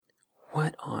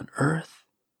What on earth?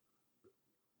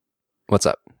 What's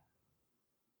up?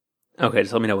 Okay,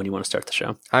 just let me know when you want to start the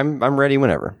show. I'm ready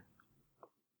whenever.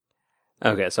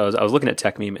 Okay, so I was looking at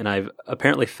TechMeme, and I've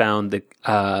apparently found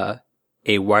a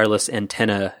wireless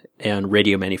antenna and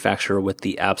radio manufacturer with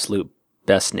the absolute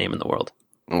best name in the world.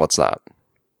 What's that?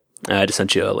 I just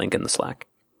sent you a link in the Slack.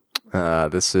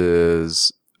 This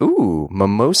is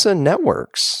Mimosa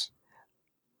Networks.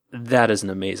 That is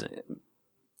an amazing,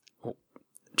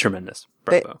 tremendous.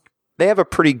 Bravo. They have a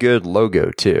pretty good logo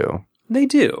too. They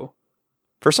do.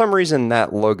 For some reason,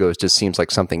 that logo just seems like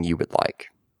something you would like.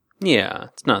 Yeah,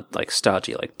 it's not like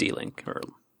stodgy like D-Link or.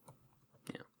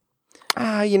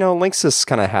 Linksys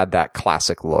kind of had that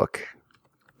classic look.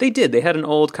 They did. They had an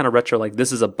old kind of retro, like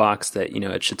this is a box that,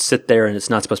 it should sit there and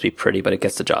it's not supposed to be pretty, but it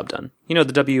gets the job done. The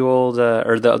the old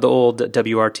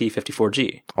WRT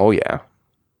 54G. Oh yeah.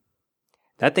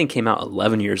 That thing came out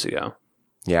 11 years ago.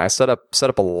 Yeah, I set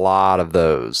up a lot of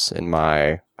those in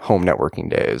my home networking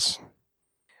days.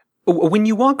 When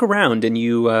you walk around and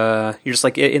you're just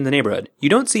like in the neighborhood, you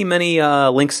don't see many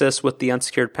Linksys with the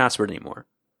unsecured password anymore.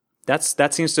 That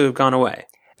seems to have gone away.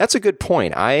 That's a good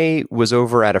point. I was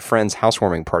over at a friend's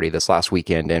housewarming party this last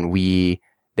weekend, and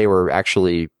they were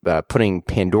actually putting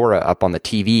Pandora up on the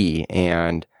TV,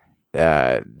 and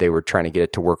they were trying to get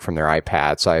it to work from their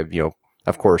iPad. So I,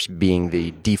 of course, being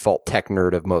the default tech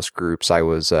nerd of most groups, I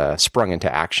was sprung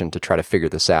into action to try to figure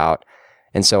this out.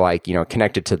 And so I,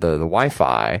 connected to the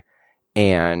Wi-Fi,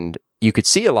 and you could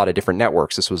see a lot of different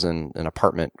networks. This was in an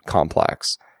apartment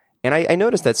complex. And I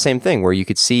noticed that same thing where you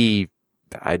could see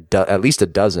at least a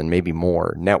dozen, maybe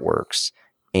more networks.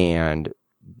 And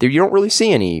you don't really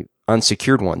see any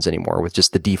unsecured ones anymore with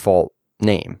just the default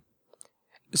name.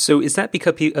 So is that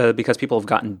because people have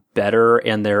gotten better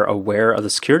and they're aware of the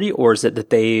security, or is it that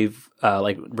they've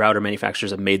router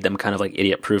manufacturers have made them kind of like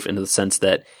idiot proof in the sense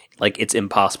that like it's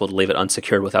impossible to leave it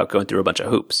unsecured without going through a bunch of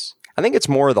hoops? I think it's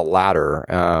more of the latter.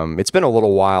 It's been a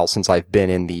little while since I've been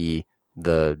in the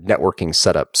networking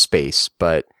setup space,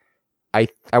 but I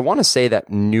want to say that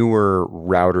newer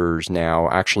routers now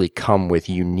actually come with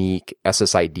unique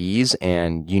SSIDs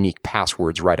and unique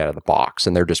passwords right out of the box,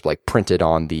 and they're just like printed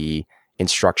on the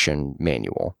instruction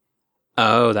manual.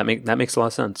 Oh, that makes a lot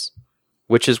of sense.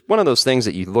 Which is one of those things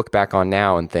that you look back on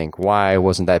now and think, why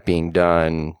wasn't that being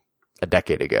done a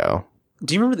decade ago?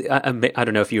 Do you remember I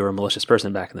don't know if you were a malicious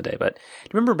person back in the day, but do you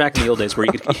remember back in the old days where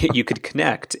you could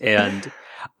connect and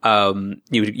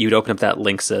you'd open up that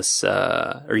Linksys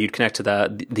or you'd connect to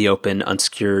the open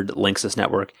unsecured Linksys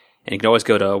network, and you could always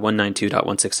go to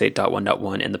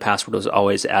 192.168.1.1, and the password was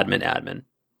always admin.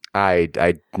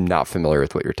 I'm not familiar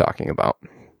with what you're talking about.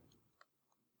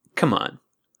 Come on.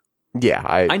 Yeah,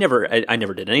 I never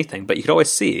did anything, but you could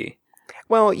always see.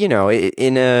 Well,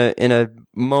 in a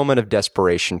moment of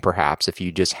desperation, perhaps if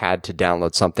you just had to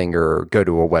download something or go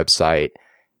to a website,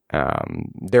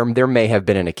 there may have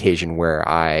been an occasion where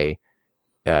I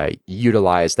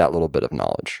utilized that little bit of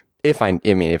knowledge. If I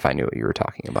knew what you were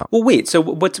talking about. Well, wait. So,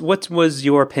 what was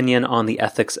your opinion on the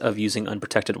ethics of using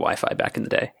unprotected Wi-Fi back in the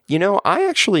day? I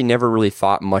actually never really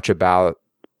thought much about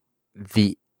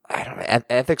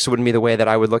ethics wouldn't be the way that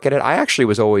I would look at it. I actually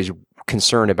was always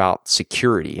concerned about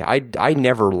security. I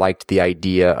never liked the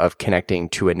idea of connecting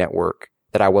to a network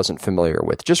that I wasn't familiar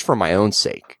with, just for my own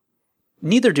sake.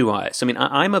 Neither do I. So,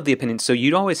 I'm of the opinion. So,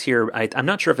 you'd always hear. I'm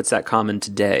not sure if it's that common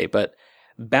today, but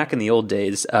back in the old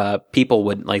days, people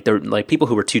would people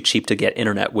who were too cheap to get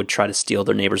internet would try to steal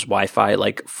their neighbor's Wi-Fi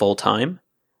full time.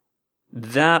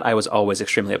 That I was always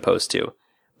extremely opposed to.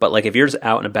 But if you're just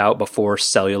out and about before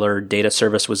cellular data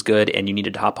service was good and you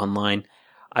needed to hop online,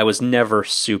 I was never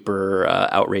super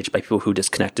outraged by people who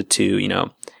disconnected to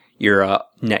your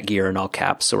Netgear in all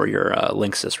caps or your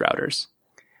Linksys routers.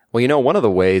 Well, one of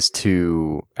the ways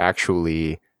to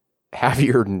actually have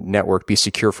your network be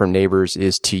secure from neighbors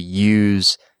is to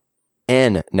use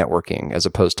N networking as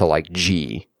opposed to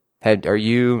G. Do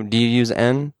you use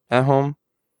N at home?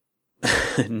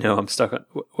 No, I'm stuck on.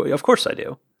 Of course I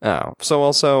do. Oh, so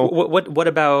also what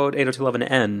about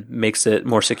 802.11n makes it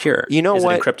more secure? Is it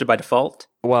encrypted by default?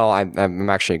 Well, I'm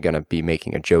actually going to be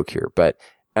making a joke here, but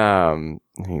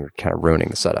you're kind of ruining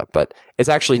the setup. But it's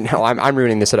actually no, I'm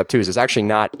ruining the setup too. It's actually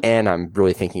not N. I'm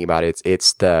really thinking about it.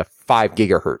 It's the 5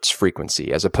 gigahertz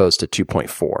frequency as opposed to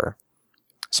 2.4.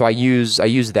 So I use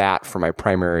that for my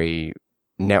primary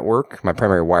network, my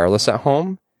primary wireless at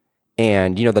home.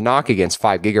 And the knock against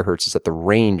 5 gigahertz is that the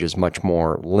range is much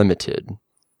more limited.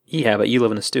 Yeah, but you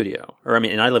live in a studio.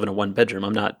 And I live in a 1-bedroom.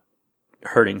 I'm not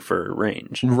hurting for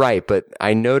range. Right, but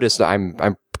I noticed that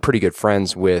I'm pretty good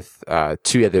friends with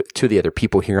two of the other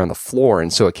people here on the floor,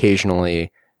 and so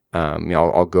occasionally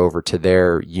I'll go over to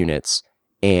their units,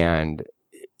 and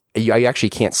I actually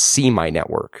can't see my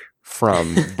network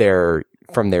from their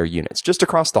units just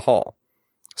across the hall.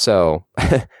 So,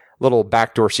 little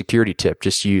backdoor security tip: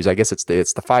 just use, I guess it's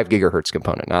the 5 gigahertz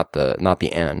component, not the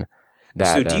N.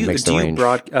 That makes the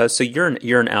range. So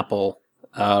you're an Apple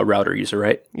router user,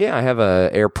 right? Yeah, I have a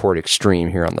Airport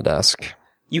Extreme here on the desk.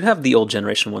 You have the old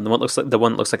generation one, the one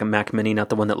that looks like a Mac Mini, not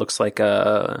the one that looks like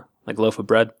a loaf of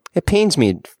bread. It pains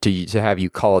me to have you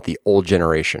call it the old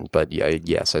generation, but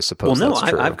yes, I suppose. Well, no, that's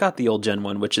true. I've got the old Gen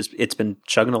one, which it's been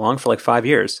chugging along for like 5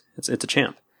 years. It's a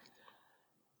champ.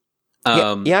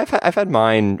 Yeah, I've had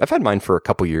mine. I've had mine for a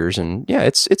couple years, and yeah,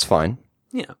 it's fine.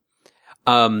 Yeah.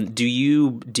 Do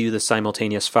you do the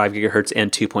simultaneous 5 gigahertz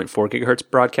and 2.4 gigahertz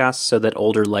broadcasts so that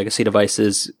older legacy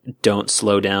devices don't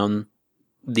slow down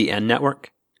the N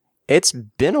network? It's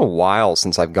been a while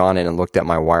since I've gone in and looked at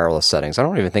my wireless settings. I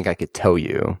don't even think I could tell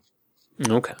you.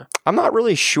 Okay. I'm not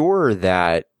really sure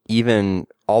that even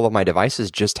all of my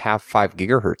devices just have 5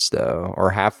 gigahertz though,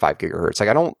 or have 5 gigahertz. Like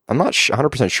I'm not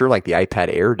 100% sure like the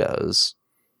iPad Air does.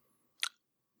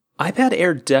 iPad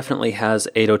Air definitely has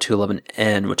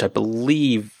 802.11n, which I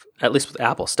believe, at least with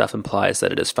Apple stuff, implies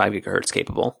that it is 5 gigahertz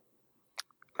capable.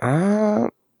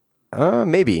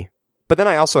 Maybe. But then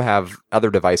I also have other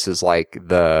devices like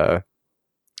the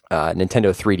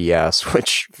Nintendo 3DS,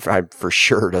 which for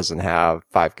sure doesn't have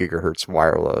 5 gigahertz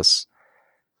wireless.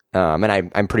 And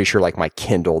I'm pretty sure like my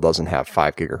Kindle doesn't have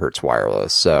 5 gigahertz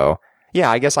wireless. So yeah,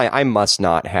 I guess I must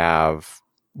not have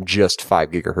just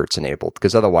 5 gigahertz enabled,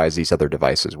 because otherwise these other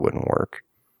devices wouldn't work.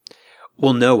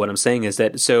 Well, no, what I'm saying is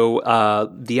that,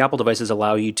 the Apple devices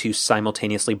allow you to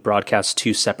simultaneously broadcast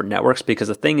 2 separate networks, because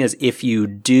the thing is, if you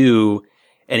do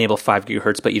enable 5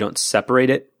 gigahertz, but you don't separate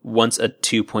it, once a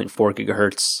 2.4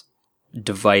 gigahertz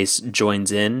device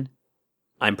joins in,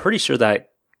 I'm pretty sure that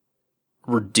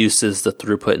reduces the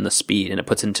throughput and the speed, and it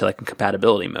puts it into like a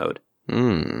compatibility mode.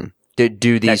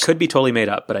 Do these, that could be totally made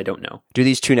up, but I don't know. Do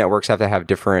these 2 networks have to have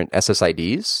different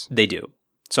SSIDs? They do.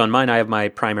 So on mine, I have my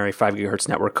primary 5 gigahertz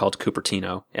network called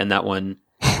Cupertino, and that one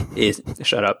is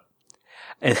shut up,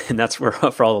 and that's for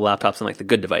all the laptops and like the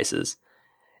good devices,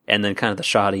 and then kind of the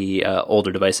shoddy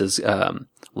older devices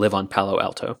live on Palo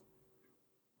Alto.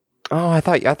 Oh, I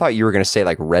thought you were going to say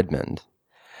like Redmond.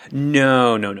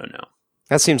 No.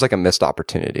 That seems like a missed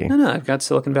opportunity. No, I've got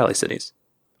Silicon Valley cities.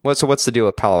 So what's the deal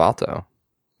with Palo Alto?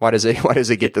 Why does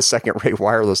it get the second-rate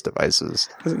wireless devices?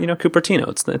 Cupertino,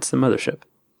 it's the mothership.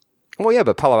 Well, yeah,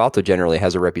 but Palo Alto generally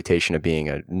has a reputation of being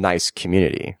a nice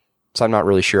community, so I'm not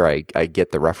really sure I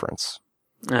get the reference.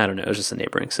 I don't know. It was just a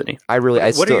neighboring city.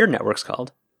 What are your networks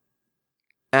called?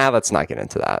 Let's not get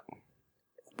into that.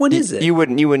 What is it? You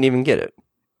wouldn't even get it.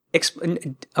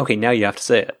 Okay, now you have to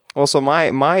say it. Well, so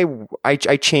I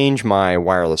change my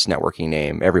wireless networking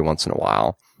name every once in a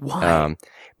while. Why?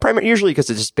 Usually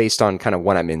because it's just based on kind of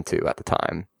what I'm into at the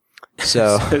time.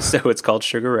 So it's called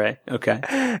Sugar Ray. Okay.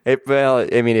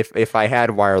 If I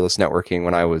had wireless networking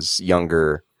when I was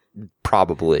younger,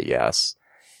 probably yes.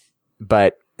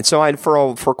 But so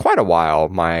for quite a while,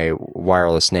 my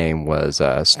wireless name was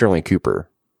Sterling Cooper,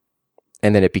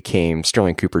 and then it became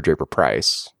Sterling Cooper Draper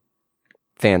Price.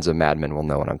 Fans of Mad Men will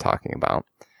know what I'm talking about.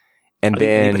 And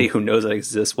then anybody who knows that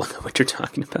exists will know what you're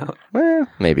talking about. Well,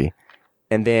 maybe.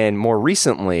 And then more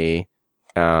recently,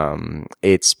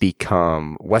 it's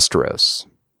become Westeros,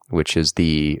 which is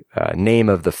the name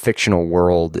of the fictional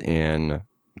world in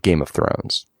Game of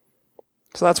Thrones.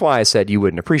 So that's why I said you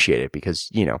wouldn't appreciate it, because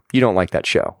you don't like that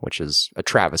show, which is a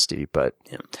travesty. But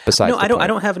yeah. Besides, I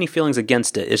don't have any feelings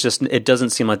against it. It's just it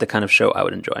doesn't seem like the kind of show I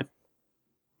would enjoy.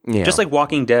 Yeah. Just like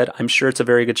Walking Dead, I'm sure it's a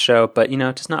very good show, but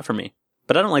just not for me.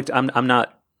 But I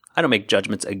don't make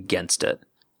judgments against it.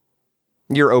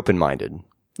 You're open-minded.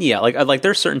 Yeah, like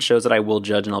there's certain shows that I will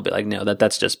judge, and I'll be like, no,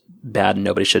 that's just bad, and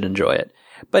nobody should enjoy it.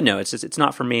 But no, it's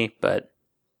not for me. But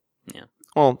yeah.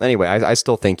 Well, anyway, I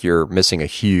still think you're missing a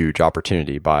huge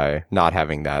opportunity by not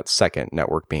having that second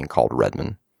network being called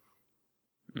Redmond.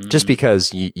 Just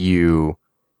because you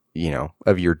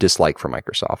of your dislike for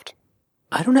Microsoft.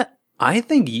 I don't know. I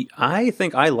think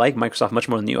I like Microsoft much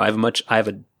more than you. I have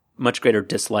a much greater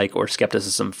dislike or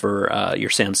skepticism for your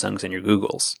Samsungs and your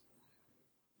Googles.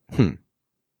 Yeah.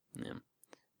 Do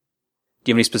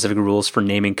you have any specific rules for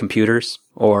naming computers,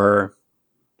 or?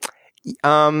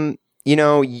 So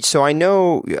I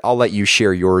know I'll let you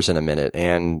share yours in a minute,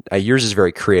 and yours is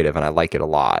very creative, and I like it a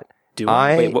lot.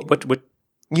 Wait, what?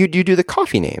 You do the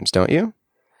coffee names, don't you?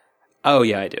 Oh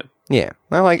yeah, I do. Yeah,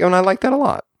 I like that a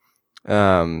lot.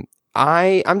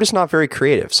 I'm just not very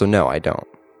creative, so no, I don't.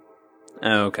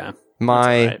 Oh, okay.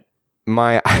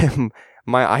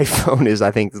 my iPhone is,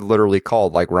 I think, literally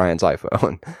called like Ryan's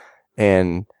iPhone.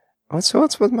 And what's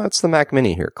the Mac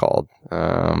Mini here called?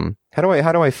 How do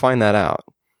I find that out?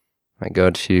 I go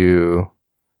to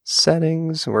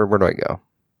settings. Where do I go?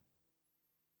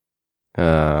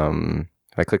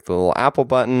 If I click the little Apple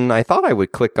button, I thought I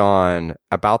would click on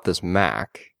about this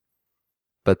Mac,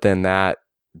 but then that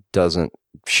doesn't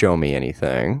show me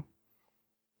anything.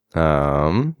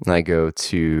 I go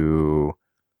to,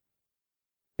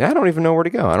 I don't even know where to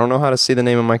go. I don't know how to see the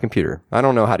name of my computer. I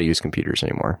don't know how to use computers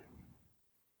anymore.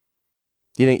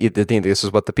 Do you think this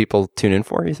is what the people tune in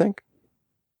for, you think?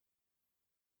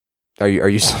 Are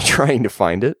you still trying to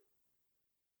find it?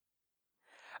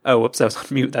 Oh, whoops, I was on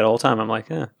mute that whole time. I'm like,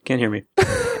 can't hear me.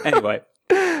 Anyway,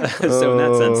 so in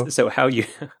that sense, so how you,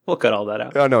 we'll cut all that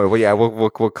out. Oh, no, well, yeah, we'll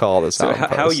call this out.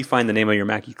 So how you find the name of your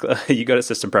Mac, you go to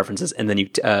System Preferences, and then you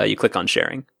click on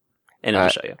Sharing, and it'll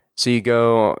show you. So you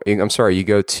go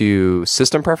to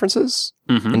System Preferences,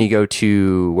 and you go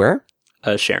to where?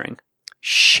 Sharing.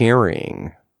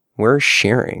 Sharing. Where's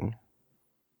Sharing?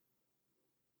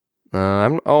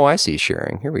 I see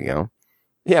Sharing. Here we go.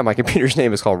 Yeah, my computer's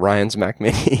name is called Ryan's Mac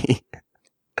Mini.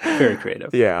 Very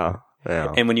creative. Yeah.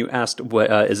 And when you asked,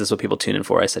 "What is this? What people tune in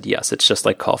for?" I said, "Yes, it's just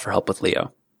like Call for Help with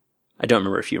Leo." I don't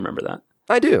remember if you remember that.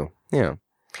 I do. Yeah.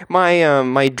 My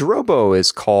Drobo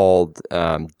is called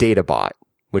DataBot,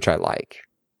 which I like.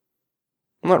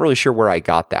 I'm not really sure where I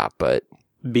got that, but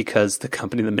because the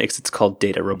company that makes it's called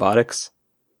Data Robotics.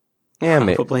 Yeah,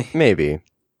 probably. Maybe.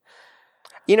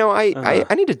 You know, I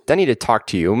need to talk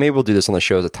to you. Maybe we'll do this on the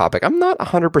show as a topic. I'm not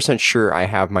 100% sure I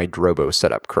have my Drobo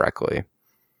set up correctly.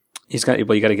 You got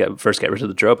to get rid of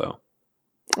the Drobo.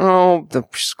 Oh,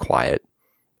 just quiet.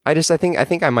 I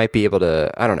think I might be able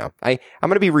to. I don't know. I'm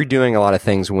going to be redoing a lot of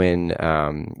things when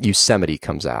Yosemite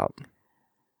comes out.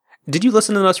 Did you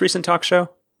listen to the most recent talk show?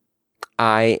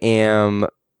 I am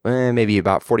maybe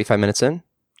about 45 minutes in.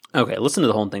 Okay, listen to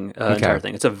the whole thing, entire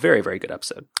thing. It's a very, very good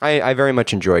episode. I very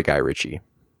much enjoy Guy Ritchie.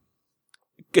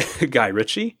 Guy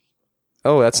Ritchie?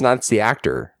 Oh, that's the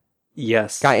actor.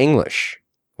 Yes. Guy English.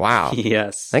 Wow.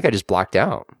 Yes. I think I just blacked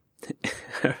out.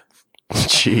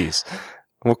 Jeez.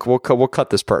 We'll cut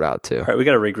this part out too. All right, we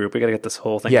got to regroup. We got to get this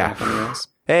whole thing back on the rails.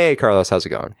 Hey, Carlos, how's it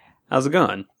going? How's it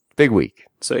going? Big week.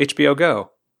 So HBO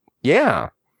Go. Yeah.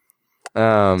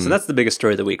 So that's the biggest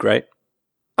story of the week, right?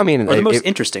 I mean, or the most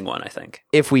interesting one, I think.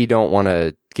 If we don't want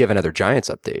to give another Giants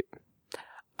update.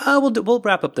 We'll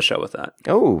wrap up the show with that.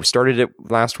 Oh, started it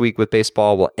last week with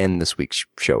baseball. We'll end this week's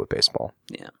show with baseball.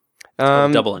 Yeah.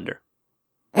 Double under.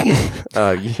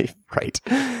 Right.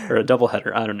 Or a double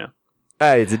header. I don't know.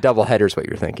 It's a double header is what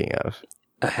you're thinking of.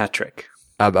 A hat trick.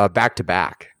 Back to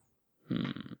back.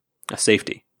 A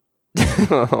safety.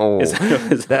 Oh,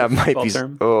 is that might be.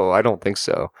 Term? Oh, I don't think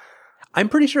so. I'm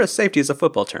pretty sure a safety is a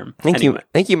football term. I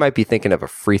think you might be thinking of a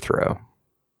free throw.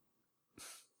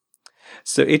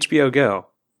 So HBO Go.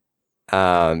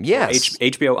 Yes.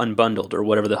 HBO Unbundled or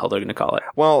whatever the hell they're going to call it.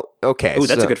 Well, okay. Ooh,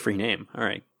 that's a good free name. All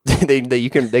right. they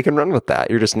can run with that.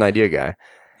 You're just an idea guy.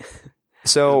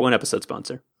 So one episode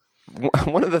sponsor.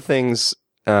 One of the things.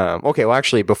 Okay. Well,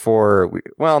 actually,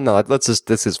 let's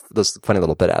this funny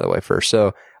little bit out of the way first.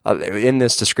 So in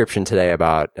this description today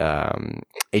about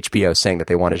HBO saying that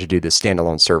they wanted to do this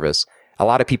standalone service, a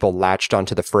lot of people latched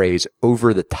onto the phrase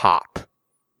 "over the top"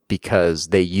 because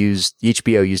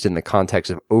HBO used it in the context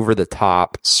of over the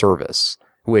top service,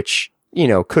 which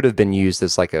could have been used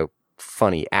as like a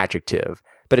funny adjective.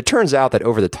 But it turns out that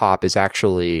over the top is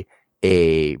actually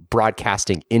a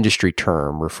broadcasting industry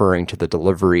term referring to the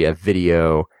delivery of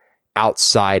video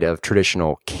outside of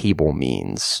traditional cable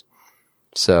means.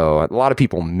 So a lot of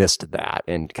people missed that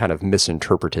and kind of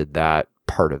misinterpreted that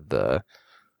part of the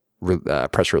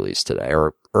press release today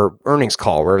or earnings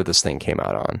call, wherever this thing came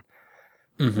out on.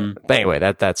 Mm-hmm. But anyway,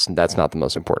 that's not the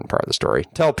most important part of the story.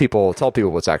 Tell people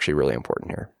what's actually really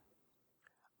important here.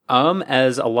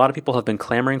 As a lot of people have been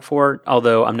clamoring for,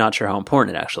 although I'm not sure how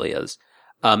important it actually is.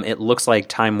 It looks like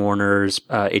Time Warner's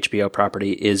HBO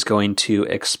property is going to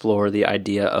explore the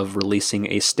idea of releasing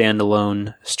a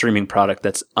standalone streaming product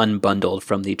that's unbundled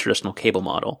from the traditional cable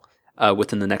model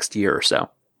within the next year or so.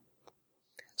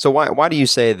 So why do you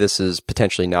say this is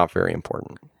potentially not very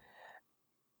important?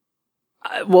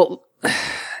 Well,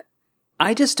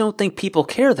 I just don't think people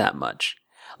care that much.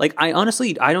 Like, I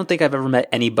don't think I've ever met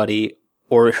anybody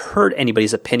or heard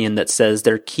anybody's opinion that says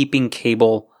they're keeping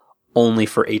cable only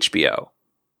for HBO.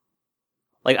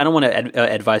 Like, I don't want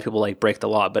to advise people like break the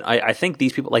law, but I think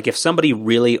these people, like, if somebody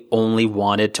really only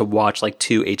wanted to watch like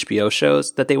 2 HBO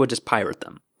shows, that they would just pirate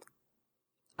them.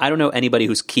 I don't know anybody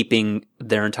who's keeping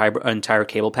their entire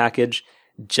cable package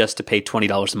just to pay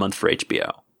 $20 a month for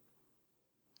HBO.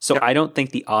 So I don't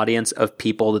think the audience of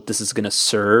people that this is going to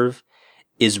serve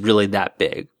is really that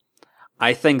big.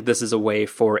 I think this is a way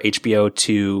for HBO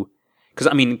to, because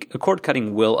I mean, cord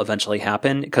cutting will eventually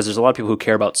happen because there's a lot of people who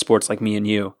care about sports like me and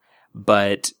you,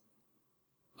 but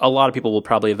a lot of people will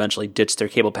probably eventually ditch their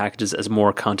cable packages as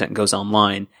more content goes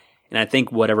online. And I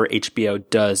think whatever HBO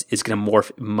does is going to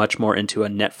morph much more into a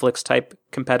Netflix type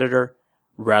competitor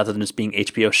rather than just being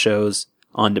HBO shows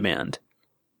on demand.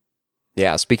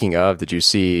 Yeah, speaking of, did you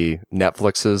see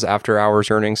Netflix's after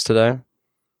hours earnings today?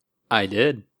 I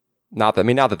did. Not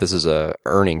that this is a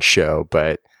earnings show,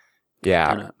 but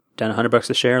yeah. Down $100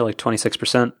 a share, like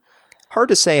 26%. Hard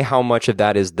to say how much of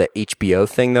that is the HBO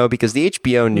thing, though, because the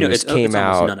HBO news came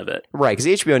out. None of it. Right, because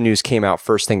the HBO news came out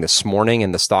first thing this morning,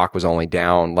 and the stock was only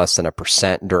down less than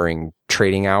 1% during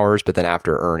trading hours. But then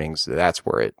after earnings, that's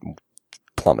where it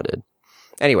plummeted.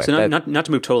 Anyway, so not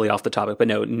to move totally off the topic, but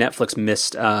no, Netflix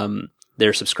missed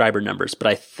their subscriber numbers. But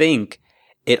I think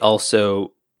it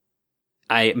also,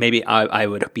 I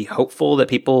would be hopeful that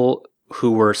people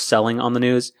who were selling on the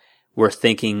news were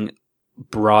thinking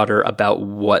broader about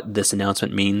what this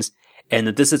announcement means, and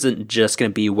that this isn't just going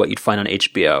to be what you'd find on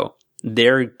HBO.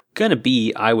 They're going to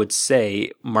be, I would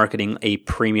say, marketing a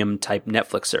premium type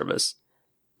Netflix service,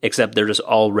 except they're just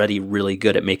already really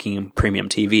good at making premium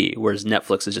TV, whereas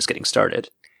Netflix is just getting started.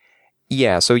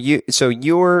 Yeah, so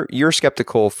you're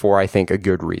skeptical for, I think, a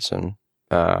good reason.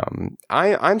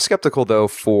 I'm skeptical though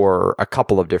for a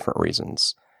couple of different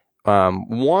reasons.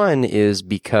 One is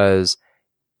because,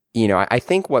 I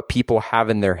think what people have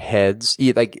in their heads,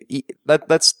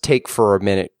 let's take for a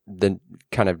minute, then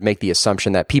kind of make the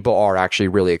assumption that people are actually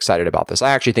really excited about this.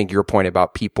 I actually think your point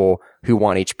about people who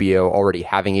want HBO already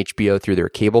having HBO through their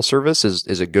cable service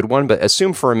is a good one. But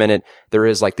assume for a minute there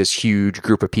is like this huge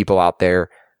group of people out there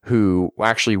who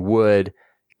actually would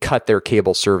cut their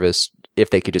cable service if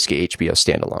they could just get HBO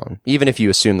standalone. Even if you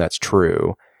assume that's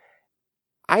true,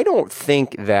 I don't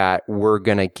think that we're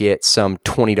going to get some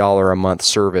 $20 a month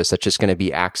service that's just going to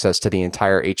be access to the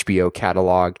entire HBO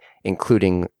catalog,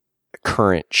 including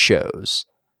current shows.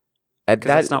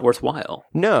 That's not worthwhile.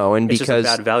 No, and it's because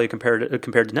just a bad value compared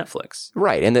to Netflix.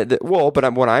 Right, and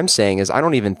but what I'm saying is I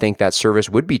don't even think that service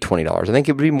would be $20. I think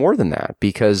it would be more than that,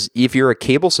 because if you're a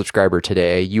cable subscriber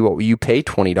today, you pay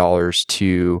 $20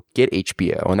 to get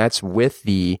HBO, and that's with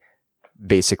the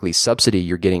basically subsidy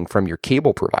you're getting from your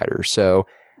cable provider. So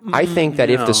I think that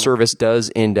if the service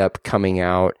does end up coming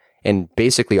out and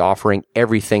basically offering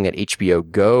everything that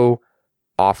HBO Go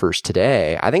offers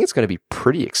today, I think it's going to be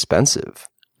pretty expensive.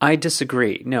 I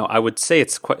disagree. No, I would say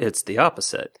it's the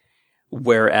opposite.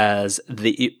 Whereas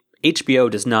the HBO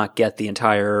does not get the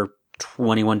entire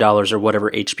 $21 or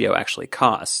whatever HBO actually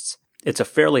costs. It's a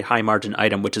fairly high margin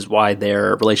item, which is why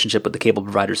their relationship with the cable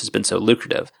providers has been so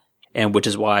lucrative, and which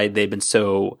is why they've been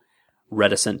so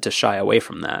reticent to shy away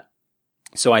from that.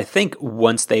 So I think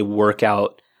once they work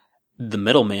out the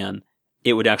middleman,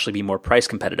 it would actually be more price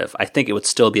competitive. I think it would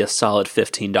still be a solid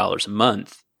 $15 a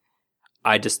month.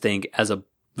 I just think as a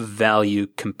value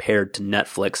compared to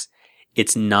Netflix,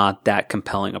 it's not that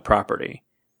compelling a property.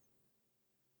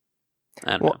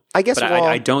 I don't know. I guess, but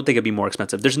I don't think it'd be more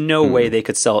expensive. There's no way they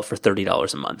could sell it for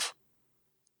 $30 a month.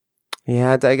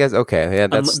 Yeah, I guess, okay. Yeah,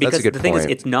 that's a good point. Because the thing is,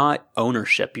 it's not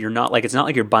ownership. It's not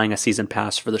like you're buying a season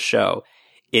pass for the show.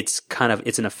 It's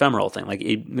an ephemeral thing.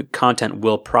 Like content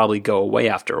will probably go away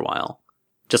after a while,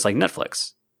 just like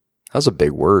Netflix. That was a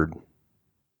big word.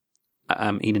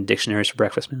 I'm eating dictionaries for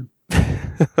breakfast, man.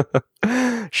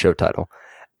 Show title.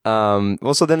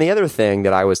 So then the other thing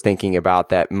that I was thinking about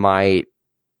that might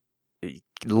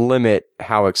limit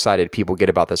how excited people get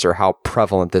about this or how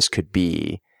prevalent this could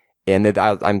be, and that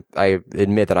I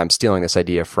admit that I'm stealing this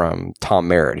idea from Tom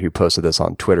Merritt, who posted this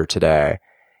on Twitter today.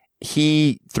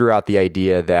 He threw out the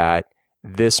idea that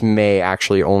this may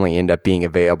actually only end up being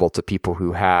available to people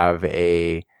who have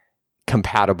a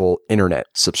compatible internet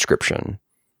subscription.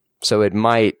 So it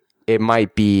might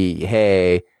be,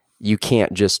 hey, you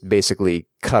can't just basically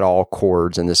cut all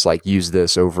cords and just like use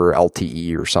this over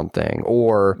LTE or something.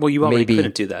 Or you already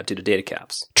couldn't do that due to data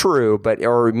caps. True,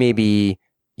 or maybe,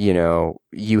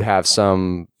 you have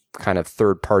some kind of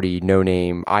third-party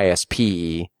no-name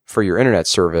ISP for your internet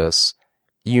service.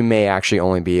 You may actually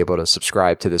only be able to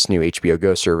subscribe to this new HBO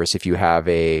Go service if you have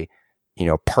a,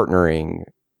 partnering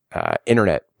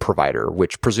internet provider,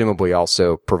 which presumably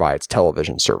also provides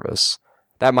television service.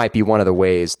 That might be one of the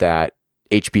ways that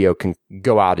HBO can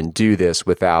go out and do this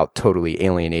without totally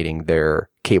alienating their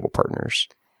cable partners.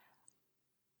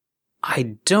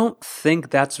 I don't think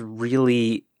that's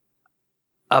really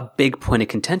a big point of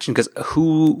contention, because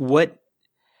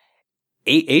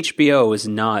HBO is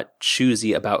not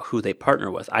choosy about who they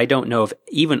partner with. I don't know if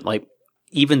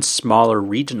even smaller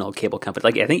regional cable companies,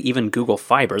 like I think even Google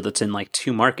Fiber that's in like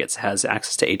 2 markets has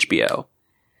access to HBO.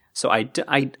 So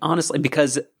I honestly,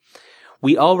 because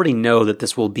we already know that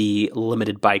this will be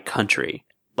limited by country.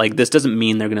 Like this doesn't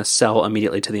mean they're going to sell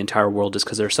immediately to the entire world just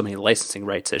because there's so many licensing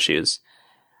rights issues.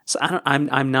 So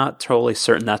I'm not totally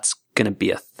certain that's going to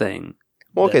be a thing.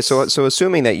 Well, okay, so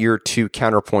assuming that your 2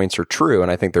 counterpoints are true, and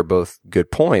I think they're both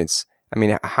good points, I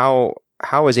mean, how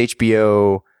is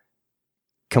HBO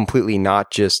completely not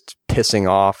just pissing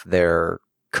off their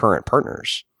current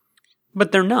partners?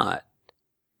 But they're not.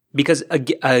 Because,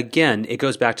 again, it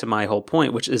goes back to my whole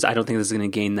point, which is I don't think this is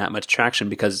going to gain that much traction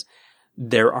because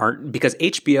because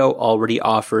HBO already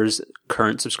offers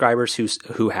current subscribers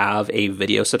who have a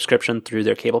video subscription through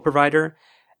their cable provider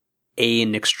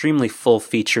an extremely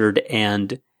full-featured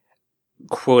and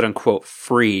quote-unquote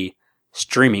free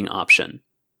streaming option.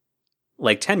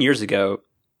 Like 10 years ago,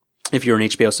 if you're an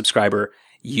HBO subscriber,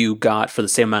 you got, for the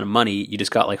same amount of money, you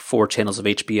just got like 4 channels of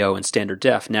HBO in standard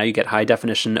def. Now you get high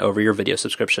definition over your video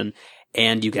subscription,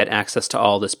 and you get access to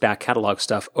all this back catalog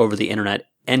stuff over the internet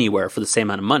anywhere for the same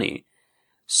amount of money.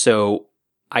 So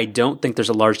I don't think there's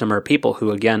a large number of people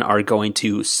who, again, are going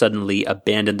to suddenly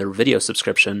abandon their video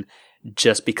subscription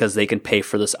just because they can pay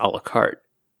for this a la carte.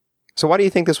 So why do you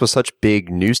think this was such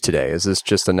big news today? Is this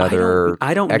just another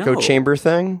I don't echo know. chamber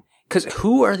thing? Because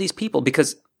who are these people?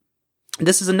 Because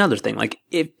this is another thing. Like,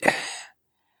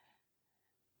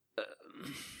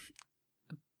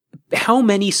 how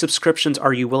many subscriptions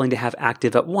are you willing to have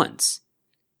active at once?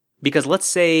 Because let's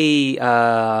say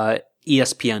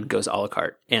ESPN goes a la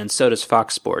carte, and so does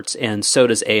Fox Sports, and so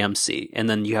does AMC, and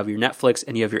then you have your Netflix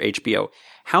and you have your HBO.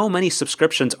 How many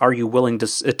subscriptions are you willing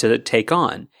to take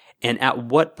on? And at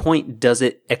what point does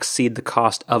it exceed the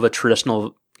cost of a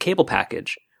traditional cable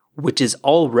package, which is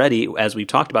already, as we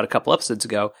talked about a couple episodes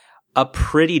ago, a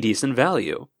pretty decent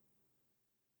value?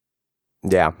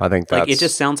 Yeah, I think that's... Like, it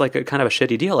just sounds like a kind of a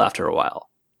shitty deal after a while.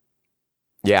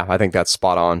 Yeah, I think that's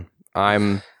spot on.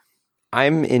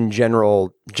 I'm in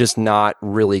general just not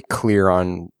really clear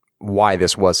on why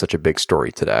this was such a big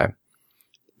story today.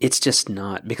 It's just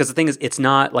not. Because the thing is, it's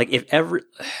not like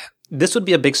this would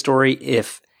be a big story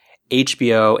if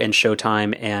HBO and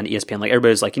Showtime and ESPN, like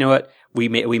everybody's like, you know what? We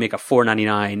make a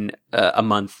 $4.99 a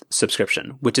month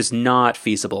subscription, which is not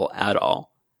feasible at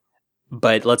all.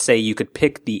 But let's say you could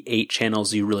pick the 8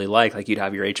 channels you really like you'd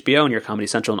have your HBO and your Comedy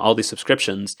Central and all these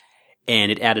subscriptions,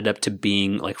 and it added up to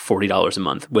being like $40 a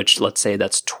month, which let's say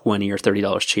that's $20 or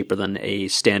 $30 cheaper than a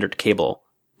standard cable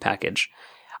package.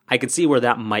 I can see where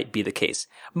that might be the case,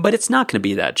 but it's not going to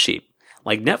be that cheap.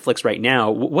 Like Netflix right now,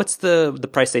 what's the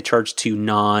price they charge to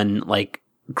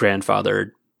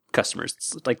grandfathered customers?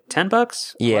 It's like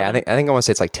 $10? Yeah, I think I want to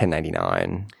say it's like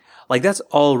 $10.99. Like that's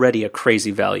already a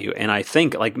crazy value, and I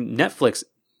think like Netflix,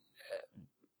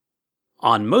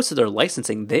 on most of their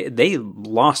licensing, they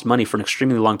lost money for an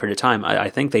extremely long period of time. I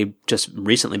think they just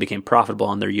recently became profitable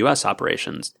on their U.S.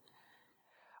 operations.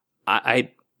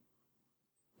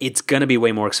 It's going to be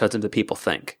way more expensive than people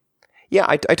think. Yeah,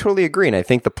 I totally agree. And I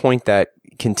think the point that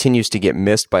continues to get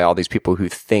missed by all these people who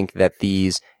think that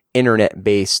these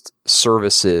internet-based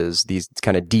services, these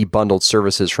kind of debundled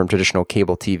services from traditional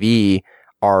cable TV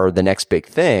are the next big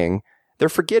thing, they're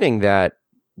forgetting that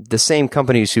the same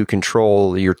companies who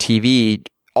control your TV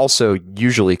also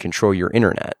usually control your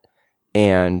internet.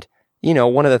 And, you know,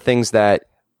 one of the things that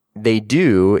they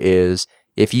do is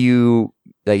if you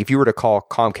were to call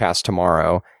Comcast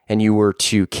tomorrow and you were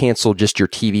to cancel just your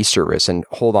TV service and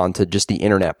hold on to just the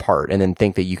internet part and then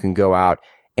think that you can go out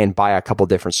and buy a couple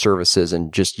different services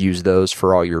and just use those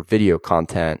for all your video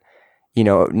content, you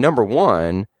know, number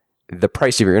one, the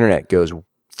price of your internet goes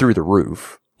through the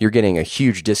roof. You're getting a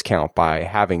huge discount by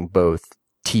having both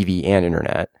TV and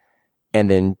internet. And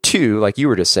then 2, like you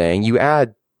were just saying, you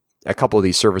add a couple of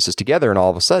these services together and all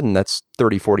of a sudden that's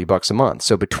 $30-$40 a month.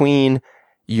 So between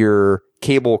your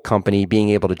cable company being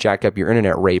able to jack up your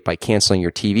internet rate by canceling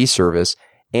your TV service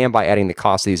and by adding the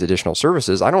cost of these additional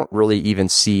services, I don't really even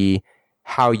see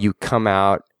how you come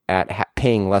out at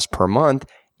paying less per month,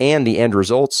 and the end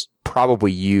results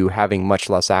probably you having much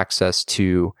less access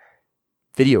to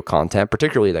video content,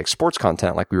 particularly like sports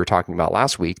content like we were talking about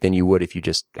last week, than you would if you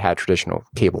just had traditional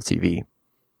cable TV.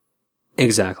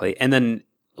 Exactly. And then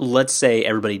let's say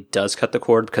everybody does cut the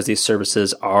cord because these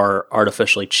services are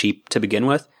artificially cheap to begin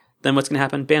with, then what's going to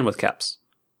happen? Bandwidth caps.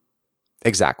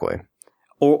 Exactly.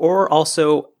 Or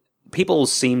also, people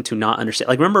seem to not understand.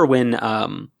 Like, remember when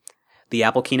the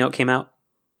Apple keynote came out?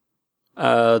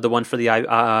 The one for the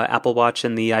Apple Watch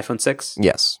and the iPhone 6?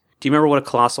 Yes. Do you remember what a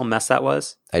colossal mess that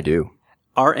was? I do.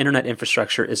 our internet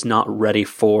infrastructure is not ready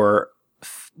for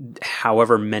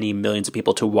however many millions of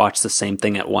people to watch the same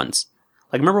thing at once.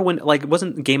 Like, remember when, like,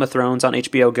 wasn't Game of Thrones on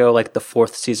HBO Go, like, the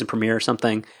 4th season premiere or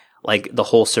something? Like, the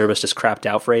whole service just crapped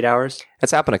out for 8 hours?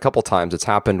 It's happened a couple times. It's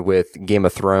happened with Game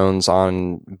of Thrones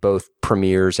on both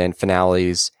premieres and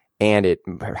finales, and it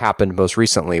happened most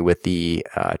recently with the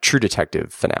True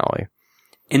Detective finale.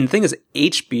 And the thing is,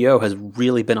 HBO has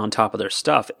really been on top of their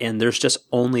stuff, and there's just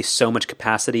only so much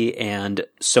capacity and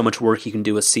so much work you can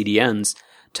do with CDNs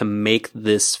to make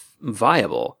this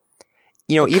viable.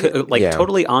 You know, even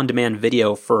totally on-demand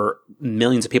video for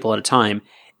millions of people at a time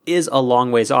is a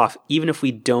long ways off, even if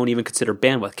we don't even consider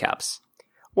bandwidth caps.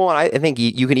 Well, I think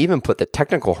you can even put the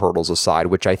technical hurdles aside,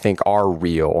 which I think are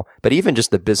real, but even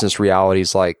just the business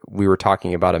realities like we were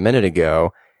talking about a minute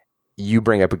ago, you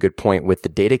bring up a good point with the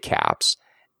data caps.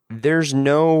 There's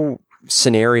no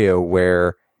scenario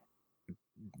where,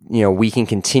 you know, we can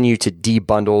continue to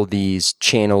debundle these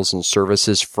channels and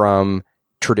services from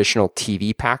traditional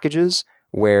TV packages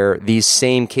where these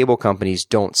same cable companies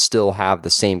don't still have the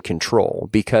same control.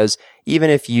 Because even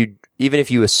if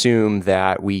you assume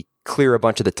that we clear a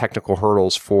bunch of the technical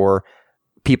hurdles for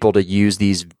people to use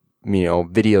these, you know,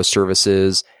 video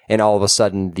services, and all of a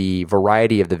sudden the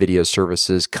variety of the video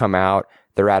services come out,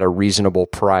 they're at a reasonable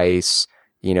price,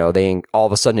 you know, they all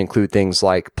of a sudden include things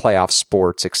like playoff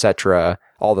sports, etc.,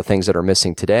 all the things that are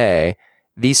missing today.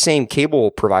 These same cable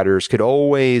providers could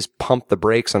always pump the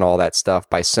brakes on all that stuff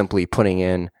by simply putting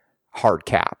in hard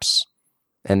caps.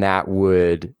 And that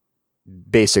would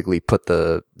basically put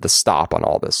the stop on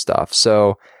all this stuff.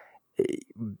 So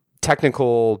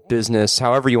technical business,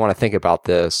 however you want to think about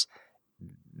this,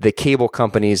 the cable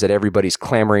companies that everybody's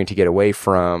clamoring to get away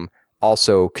from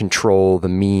also control the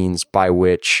means by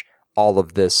which all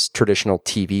of this traditional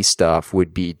TV stuff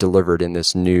would be delivered in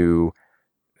this new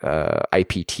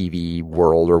IPTV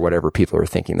world or whatever people are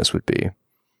thinking this would be.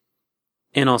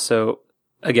 And also,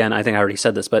 again, I think I already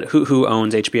said this, but who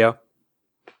owns HBO?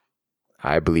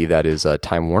 I believe that is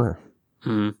Time Warner.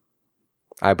 Mm-hmm.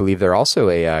 I believe they're also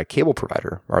a cable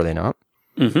provider, are they not?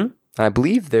 Mm-hmm. I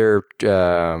believe they're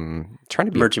trying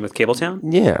to be merging with Cabletown.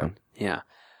 Yeah. Yeah.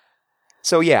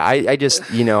 So yeah, I just,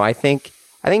 you know, I think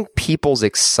people's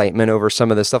excitement over some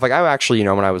of this stuff, like I actually, you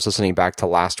know, when I was listening back to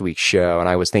last week's show and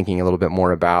I was thinking a little bit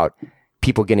more about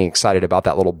people getting excited about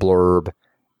that little blurb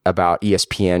about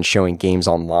ESPN showing games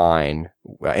online,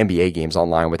 NBA games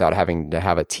online without having to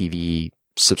have a TV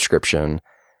subscription.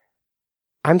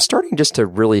 I'm starting just to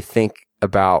really think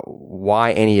about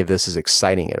why any of this is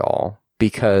exciting at all.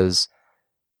 Because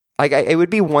like it would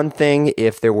be one thing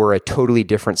if there were a totally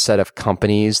different set of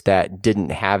companies that didn't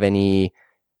have any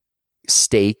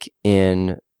stake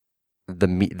in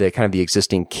the kind of the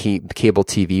existing cable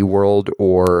TV world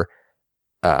or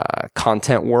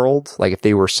content world. Like if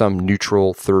they were some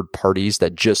neutral third parties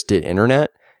that just did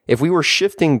internet. If we were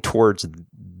shifting towards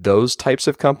those types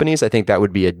of companies, I think that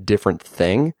would be a different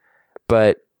thing.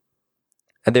 But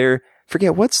there's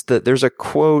a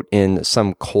quote in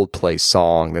some Coldplay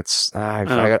song that's, I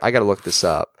got to look this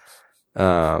up.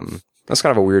 That's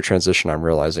kind of a weird transition I'm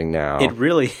realizing now. It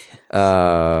really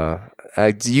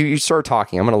you start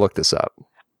talking. I'm going to look this up.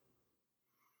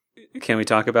 Can we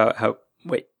talk about how,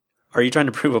 wait, are you trying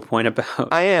to prove a point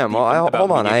about? I am.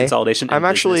 Hold on. Consolidation I'm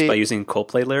actually by using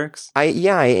Coldplay lyrics. I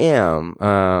am.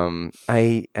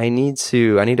 I need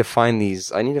to find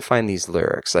these. I need to find these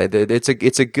lyrics. It's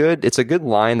a good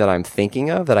line that I'm thinking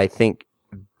of that I think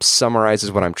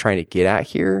summarizes what I'm trying to get at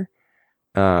here.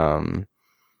 I'm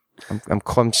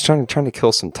just trying to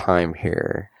kill some time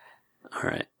here. All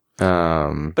right.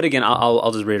 But again,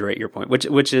 I'll just reiterate your point,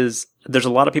 which is there's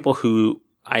a lot of people who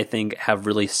I think have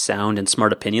really sound and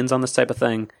smart opinions on this type of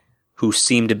thing, who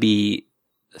seem to be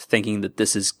thinking that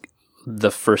this is the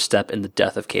first step in the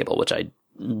death of cable, which I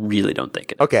really don't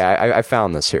think it is. Okay, I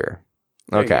found this here.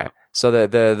 Okay, so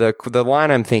the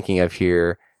line I'm thinking of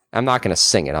here, I'm not going to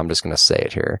sing it. I'm just going to say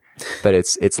it here. But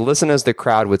it's listen as the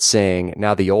crowd would sing,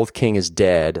 now the old king is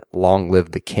dead, long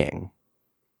live the king.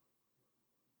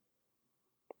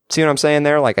 See what I'm saying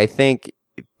there? Like, I think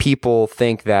people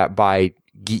think that by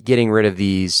getting rid of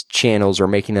these channels or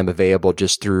making them available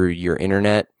just through your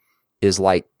internet is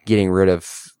like getting rid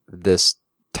of this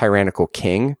tyrannical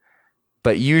king.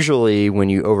 But usually when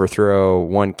you overthrow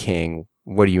one king,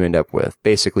 what do you end up with?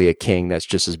 Basically a king that's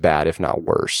just as bad, if not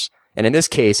worse. And in this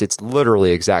case, it's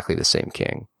literally exactly the same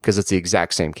king because it's the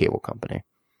exact same cable company.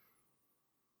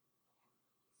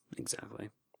 Exactly.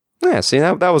 Yeah, see,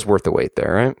 that was worth the wait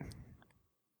there, right?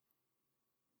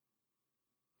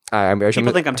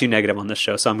 People think I'm too negative on this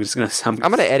show, so I'm just gonna. I'm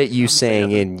gonna edit you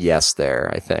saying in yes there.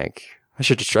 I think I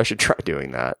should try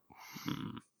doing that.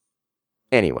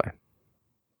 Anyway.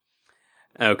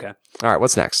 Okay. All right,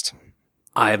 what's next?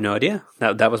 I have no idea.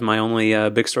 That was my only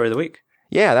big story of the week.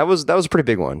 Yeah, that was a pretty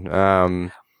big one.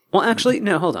 Well, actually,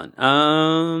 no, hold on.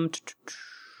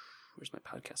 Where's my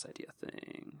podcast idea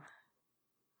thing?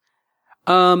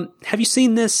 Have you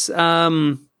seen this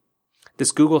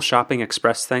this Google Shopping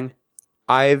Express thing?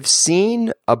 I've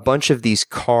seen a bunch of these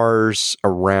cars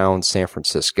around San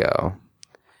Francisco.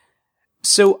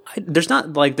 So there's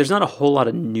not a whole lot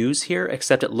of news here,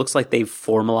 except it looks like they've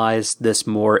formalized this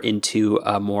more into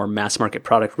a more mass market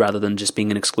product rather than just being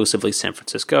an exclusively San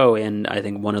Francisco and I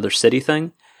think one other city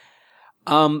thing.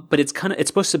 But it's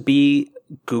supposed to be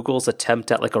Google's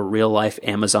attempt at like a real life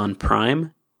Amazon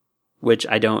Prime, which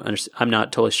I don't understand. I'm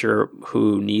not totally sure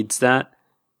who needs that,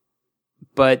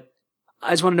 but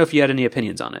I just want to know if you had any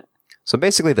opinions on it. So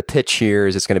basically the pitch here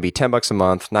is it's going to be $10 a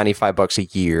month, $95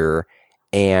 a year.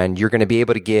 And you're going to be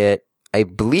able to get, I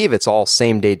believe it's all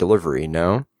same day delivery,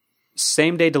 no?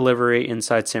 Same day delivery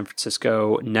inside San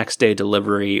Francisco, next day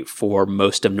delivery for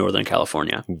most of Northern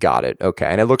California. Got it. Okay.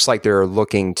 And it looks like they're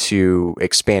looking to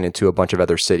expand into a bunch of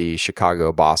other cities,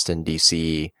 Chicago, Boston,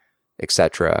 DC,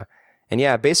 etc. And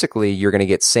yeah, basically you're going to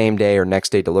get same day or next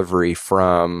day delivery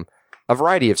from a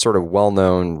variety of sort of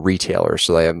well-known retailers.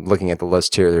 So I'm looking at the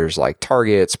list here. There's like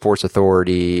Target, Sports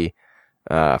Authority,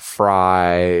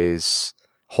 Fry's,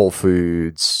 Whole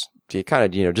Foods, kind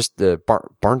of, just the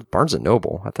Barnes and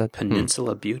Noble. I thought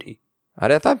Peninsula Beauty.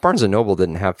 I thought Barnes and Noble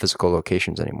didn't have physical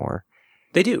locations anymore.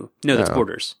 They do. No, that's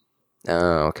Borders.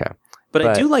 Oh, okay. But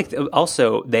I do like,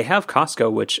 also, they have Costco,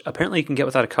 which apparently you can get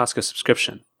without a Costco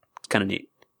subscription. It's kind of neat.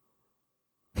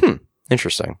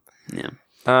 Interesting. Yeah.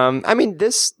 I mean,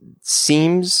 this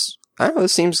seems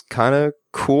kind of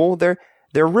cool. There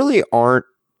really aren't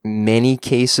many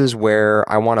cases where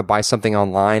I want to buy something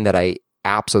online that I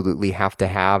absolutely have to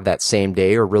have that same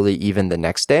day or really even the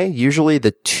next day. Usually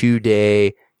the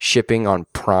 2-day shipping on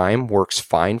Prime works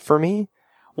fine for me.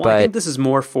 Well, I think this is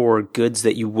more for goods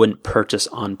that you wouldn't purchase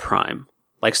on Prime.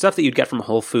 Like stuff that you'd get from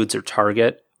Whole Foods or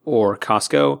Target or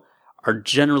Costco are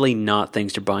generally not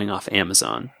things you're buying off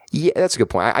Amazon. Yeah, that's a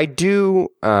good point. I do.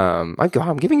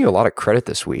 I'm giving you a lot of credit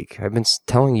this week. I've been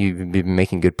telling you you've been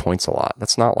making good points a lot.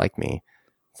 That's not like me.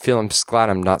 I'm just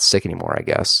glad I'm not sick anymore, I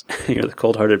guess. You're the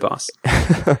cold-hearted boss.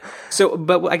 So,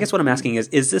 but I guess what I'm asking is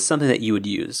this something that you would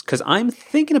use? Because I'm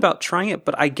thinking about trying it,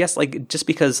 but I guess like just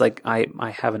because like I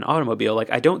have an automobile, like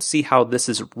I don't see how this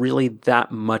is really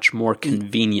that much more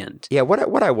convenient. Yeah,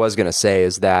 what I was gonna say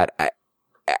is that I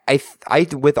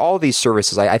with all these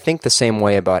services, I think the same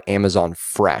way about Amazon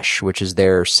Fresh, which is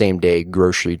their same-day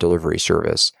grocery delivery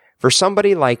service. For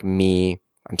somebody like me,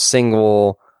 I'm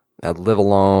single, I live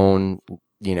alone.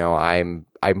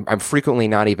 I'm frequently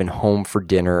not even home for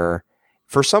dinner.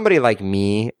 For somebody like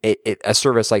me, a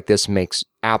service like this makes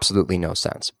absolutely no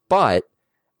sense. But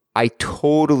I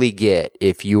totally get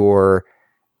if you're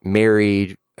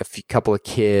married, couple of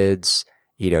kids,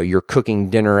 you're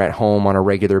cooking dinner at home on a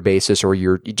regular basis, or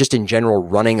you're just in general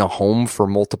running a home for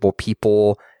multiple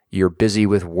people. You're busy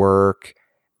with work.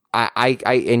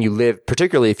 And you live,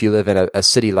 particularly if you live in a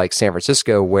city like San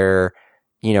Francisco where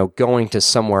going to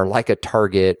somewhere like a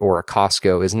Target or a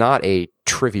Costco is not a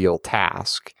trivial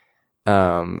task.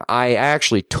 I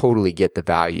actually totally get the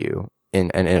value in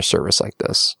a service like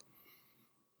this.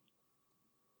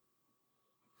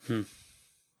 I'm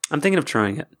thinking of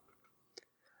trying it.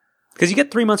 Because you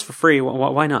get 3 months for free.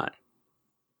 Why not?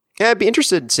 Yeah, I'd be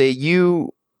interested to say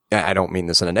I don't mean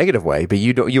this in a negative way, but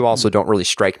you also don't really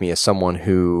strike me as someone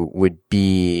who would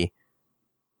be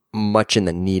much in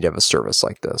the need of a service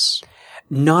like this.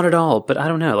 Not at all, but I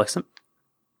don't know.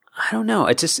 I don't know.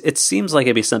 It seems like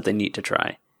it'd be something neat to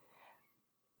try.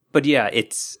 But yeah,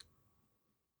 it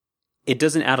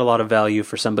doesn't add a lot of value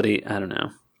for somebody. I don't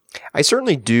know. I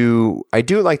certainly do. I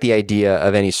do like the idea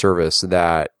of any service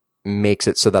that makes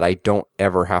it so that I don't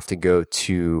ever have to go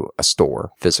to a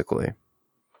store physically.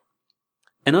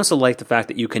 And also like the fact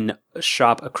that you can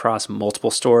shop across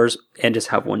multiple stores and just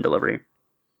have one delivery.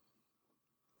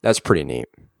 That's pretty neat.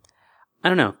 I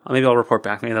don't know. Maybe I'll report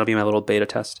back. Maybe that'll be my little beta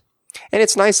test. And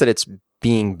it's nice that it's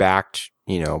being backed,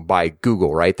 by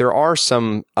Google, right? There are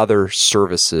some other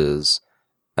services.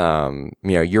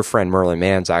 Your friend Merlin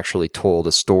Mann's actually told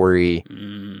a story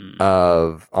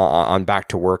on Back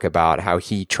to Work about how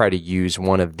he tried to use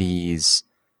one of these,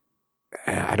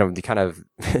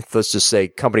 let's just say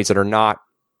companies that are not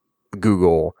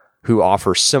Google who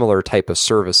offer similar type of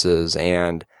services,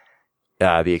 and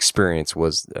the experience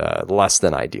was less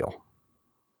than ideal.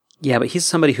 Yeah, but he's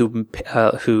somebody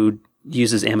who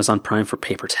uses Amazon Prime for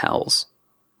paper towels.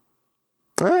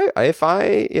 If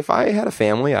I had a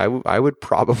family, I would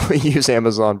probably use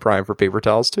Amazon Prime for paper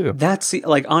towels too. That's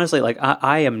like, honestly, like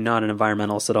I am not an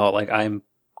environmentalist at all. Like I'm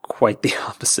quite the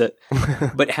opposite.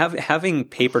 But having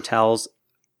paper towels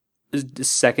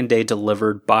second day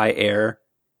delivered by air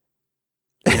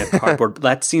in a cardboard,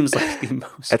 that seems like the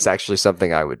most. That's actually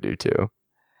something I would do too.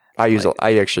 I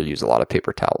actually use a lot of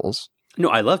paper towels. No,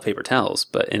 I love paper towels,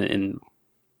 but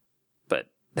but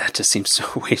that just seems so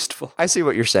wasteful. I see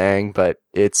what you're saying, but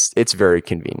it's very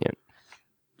convenient.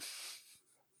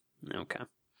 Okay.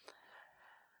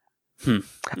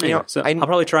 Anyway, so I'll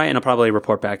probably try it, and I'll probably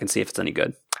report back and see if it's any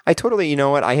good. I totally, you know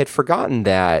what? I had forgotten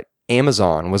that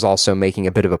Amazon was also making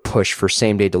a bit of a push for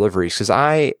same day deliveries, because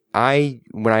I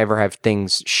whenever I have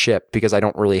things shipped, because I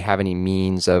don't really have any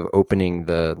means of opening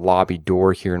the lobby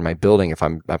door here in my building if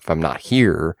I'm not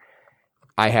here,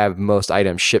 I have most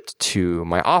items shipped to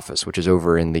my office, which is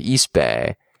over in the East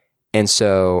Bay, and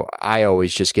so I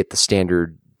always just get the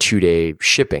standard 2-day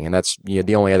shipping, and that's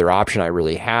the only other option I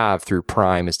really have through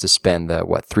Prime is to spend the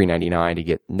 $3.99 to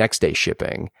get next day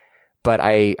shipping. But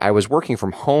I was working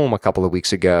from home a couple of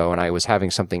weeks ago, and I was having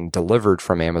something delivered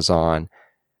from Amazon.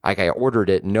 Like I ordered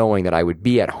it knowing that I would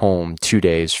be at home 2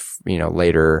 days,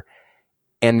 later.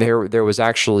 And there was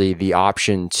actually the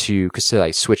option to, because I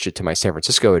switched it to my San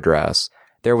Francisco address,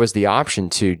 there was the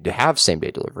option to have same day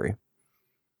delivery.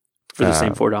 For the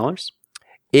same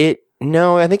 $4?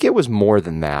 No, I think it was more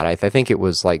than that. I think it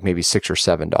was like maybe $6 or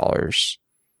 $7.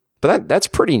 But that's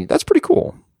pretty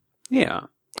cool. Yeah.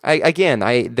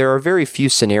 There are very few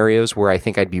scenarios where I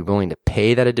think I'd be willing to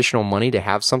pay that additional money to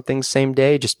have something same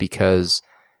day, just because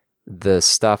the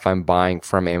stuff I'm buying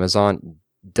from Amazon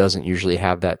doesn't usually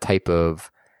have that type of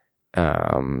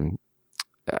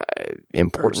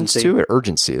importance to it.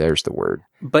 Urgency, there's the word.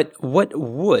 But what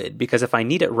would? Because if I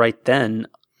need it right then,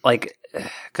 like,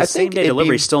 because same day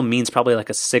delivery still means probably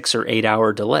like a 6 or 8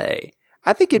 hour delay.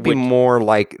 I think it'd be more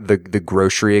like the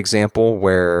grocery example,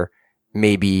 where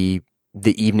maybe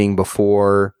the evening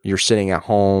before you're sitting at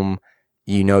home,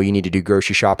 you need to do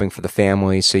grocery shopping for the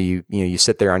family. So you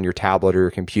sit there on your tablet or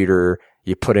your computer,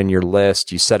 you put in your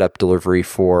list, you set up delivery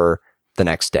for the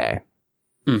next day.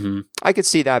 Mm-hmm. I can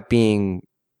see that being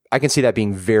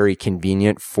very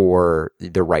convenient for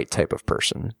the right type of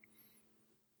person.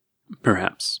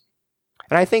 Perhaps.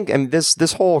 And I think,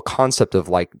 this whole concept of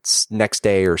like next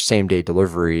day or same day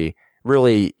delivery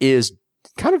really is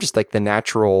kind of just like the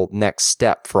natural next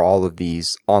step for all of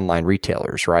these online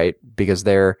retailers, right? Because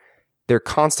they're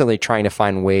constantly trying to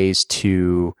find ways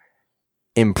to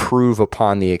improve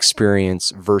upon the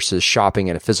experience versus shopping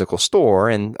at a physical store.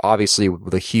 And obviously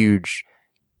the huge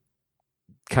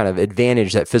kind of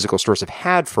advantage that physical stores have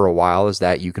had for a while is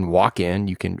that you can walk in,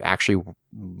 you can actually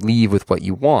leave with what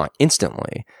you want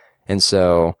instantly. And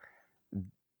so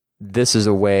this is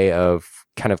a way of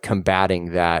kind of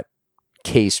combating that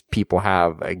case people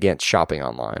have against shopping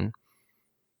online.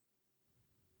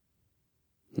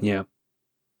 Yeah.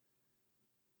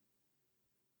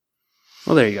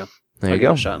 Well, there you go. There you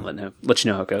go. A shot and let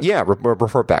you know how it goes. Yeah,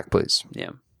 report back, please.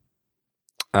 Yeah.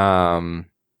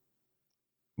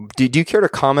 Do you care to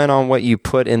comment on what you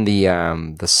put in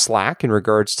the Slack in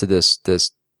regards to this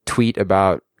tweet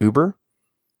about Uber?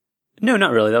 No,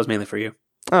 not really. That was mainly for you.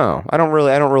 Oh, I don't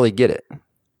really get it.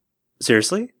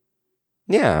 Seriously?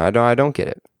 Yeah, I don't get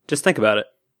it. Just think about it.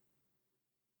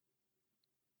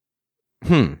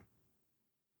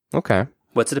 Okay.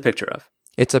 What's it a picture of?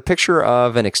 It's a picture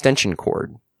of an extension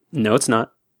cord. No, it's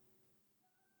not.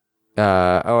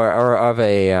 Or of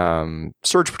a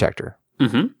surge protector.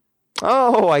 Mm-hmm.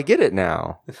 Oh, I get it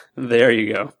now. There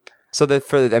you go. So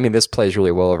this plays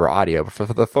really well over audio, but for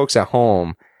the folks at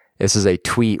home, this is a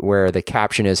tweet where the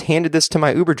caption is, "Handed this to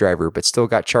my Uber driver, but still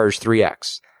got charged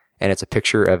 3x." And it's a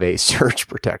picture of a surge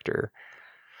protector.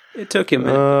 It took him.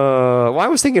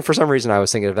 Well, for some reason, I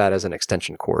was thinking of that as an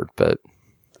extension cord, but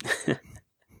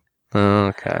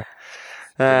okay,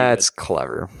 that's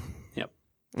clever. Yep.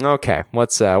 Okay,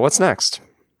 what's next?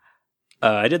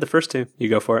 I did the first two. You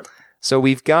go for it. So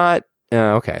we've got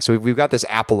we've got this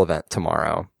Apple event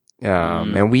tomorrow,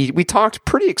 and we talked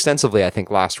pretty extensively, I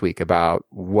think, last week about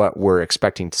what we're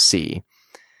expecting to see.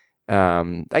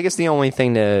 I guess the only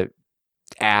thing to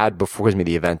add before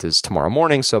the event is tomorrow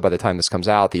morning, so by the time this comes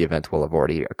out, the event will have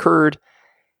already occurred.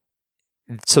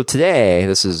 So today,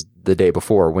 this is the day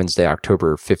before, Wednesday,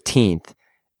 October 15th,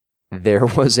 there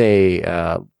was a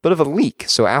bit of a leak.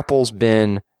 So Apple's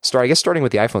been, starting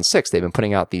with the iPhone 6, they've been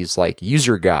putting out these like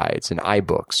user guides and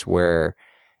iBooks where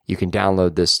you can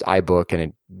download this iBook and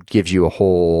it gives you a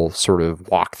whole sort of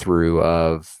walkthrough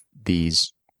of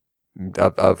these, in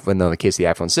the case of the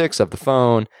iPhone 6, of the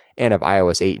phone, and of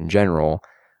iOS 8 in general.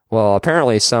 Well,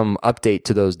 apparently some update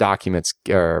to those documents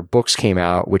or books came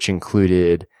out, which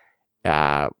included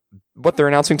what they're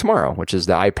announcing tomorrow, which is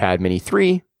the iPad Mini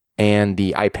 3 and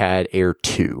the iPad Air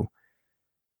 2.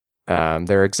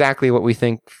 They're exactly what we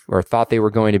think or thought they were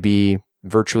going to be,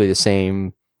 virtually the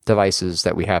same devices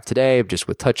that we have today, just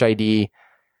with Touch ID.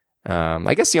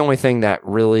 I guess the only thing that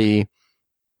really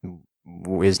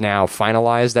is now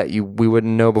finalized that we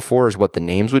wouldn't know before is what the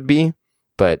names would be.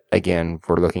 But again,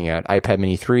 we're looking at iPad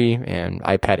Mini 3 and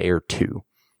iPad Air 2.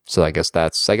 So I guess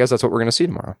that's what we're going to see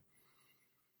tomorrow.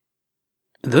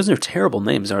 Those are terrible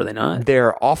names, are they not?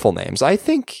 They're awful names. I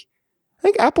think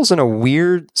Apple's in a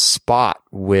weird spot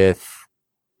with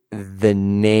the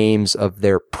names of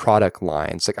their product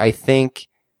lines. Like, I think,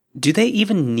 do they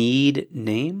even need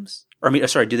names? Or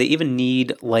do they even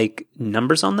need like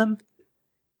numbers on them?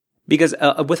 Because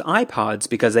with iPods,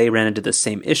 because they ran into the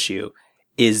same issue,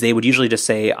 is they would usually just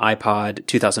say iPod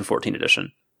 2014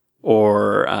 edition,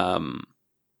 or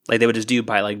like they would just do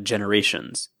by like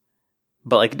generations.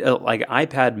 But like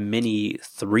iPad Mini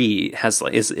 3 has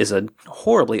is a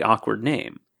horribly awkward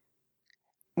name.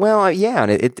 Well, yeah,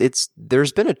 and it's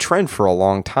there's been a trend for a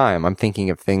long time. I'm thinking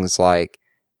of things like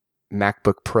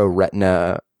MacBook Pro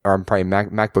Retina, or I'm probably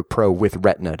MacBook Pro with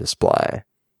Retina display.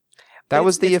 That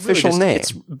was the official name.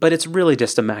 But it's really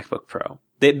just a MacBook Pro.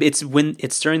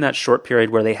 It's during that short period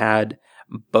where they had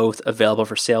both available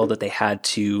for sale that they had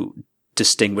to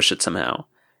distinguish it somehow.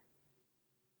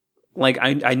 Like,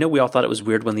 I know we all thought it was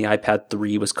weird when the iPad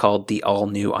 3 was called the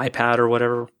all-new iPad or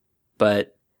whatever,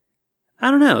 but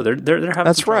I don't know. They're having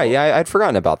That's right. Yeah, I'd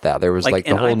forgotten about that. There was like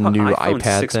the whole new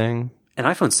iPad thing. An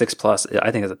iPhone 6 Plus, I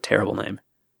think, is a terrible name.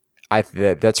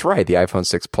 That's right. The iPhone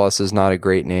 6 Plus is not a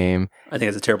great name. I think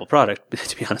it's a terrible product,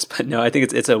 to be honest. But no, I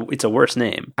think it's a worse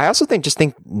name. I also think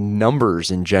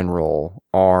numbers in general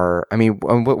are. I mean,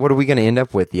 what are we going to end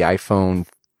up with? The iPhone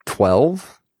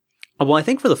 12? Well, I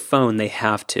think for the phone they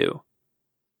have to,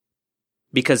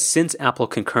 because since Apple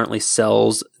concurrently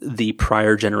sells the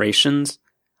prior generations,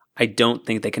 I don't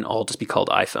think they can all just be called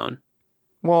iPhone.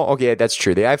 Well, okay, that's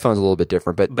true. The iPhone's a little bit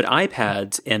different, but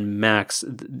iPads and Macs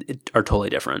are totally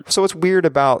different. So what's weird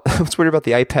about the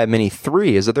iPad Mini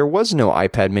 3 is that there was no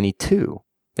iPad Mini 2.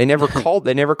 They never called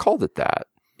it that.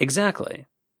 Exactly.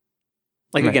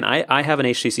 Like, right. Again, I have an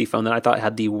HTC phone that I thought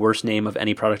had the worst name of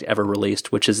any product ever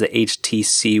released, which is the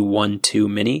HTC One 2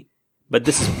 Mini. But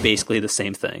this is basically the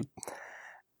same thing.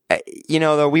 You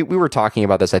know, though, we were talking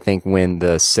about this, I think, when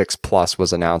the 6 Plus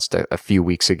was announced a few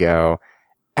weeks ago.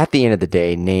 At the end of the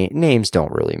day, names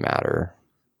don't really matter.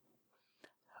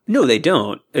 No, they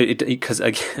don't. Because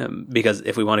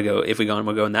if we want to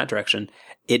go in that direction,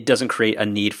 it doesn't create a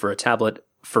need for a tablet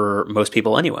for most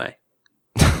people anyway.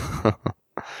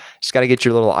 Just got to get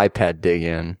your little iPad dig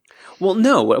in. Well,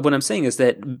 no. What I'm saying is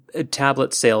that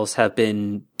tablet sales have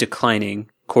been declining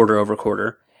quarter over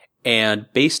quarter, and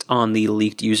based on the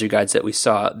leaked user guides that we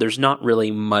saw, there's not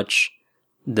really much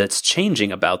that's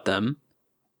changing about them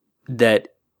that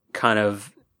kind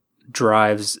of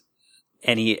drives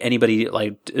anybody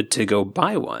like to go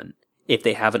buy one if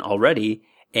they haven't already,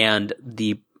 and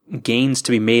the gains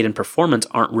to be made in performance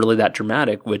aren't really that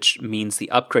dramatic, which means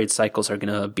the upgrade cycles are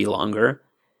going to be longer.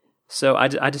 So I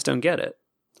just don't get it.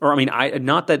 Or I mean,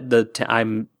 not that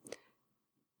I'm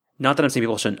saying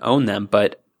people shouldn't own them,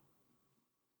 but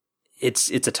it's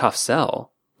a tough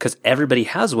sell because everybody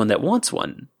has one that wants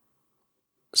one.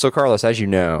 So, Carlos, as you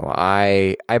know,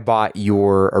 I bought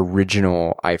your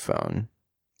original iPhone,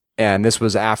 and this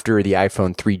was after the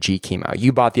iPhone 3G came out.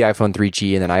 You bought the iPhone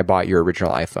 3G, and then I bought your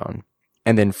original iPhone.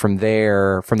 And then from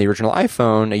there, from the original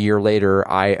iPhone, a year later,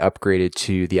 I upgraded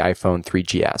to the iPhone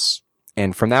 3GS.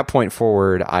 And from that point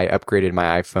forward, I upgraded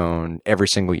my iPhone every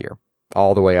single year,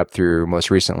 all the way up through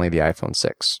most recently the iPhone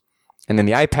 6. And then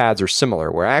the iPads are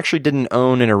similar, where I actually didn't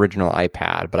own an original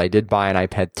iPad, but I did buy an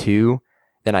iPad 2.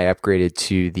 Then I upgraded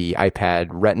to the iPad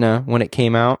Retina when it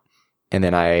came out. And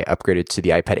then I upgraded to the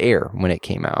iPad Air when it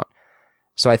came out.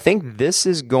 So I think this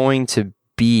is going to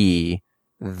be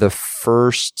the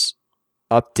first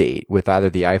update with either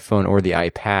the iPhone or the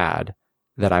iPad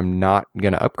that I'm not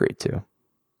going to upgrade to.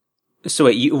 So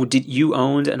wait, you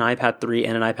owned an iPad 3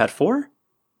 and an iPad 4?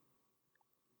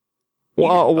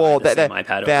 Well, that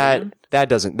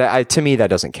doesn't, to me, that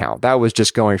doesn't count. That was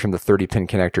just going from the 30-pin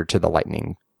connector to the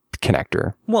Lightning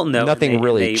connector. Well, no, nothing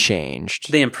really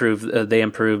changed. They improved the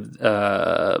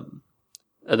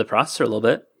processor a little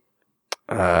bit.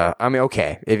 I mean,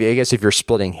 okay. I guess if you're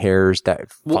splitting hairs,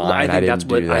 fine.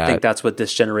 I think that's what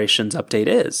this generation's update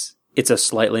is. It's a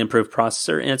slightly improved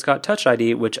processor, and it's got Touch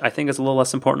ID, which I think is a little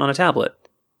less important on a tablet.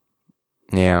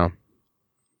 Yeah.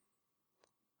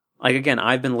 Like, again,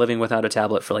 I've been living without a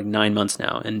tablet for like 9 months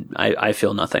now, and I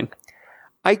feel nothing.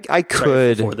 I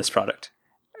could for this product.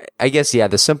 I guess, yeah,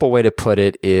 the simple way to put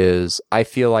it is I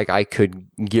feel like I could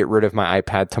get rid of my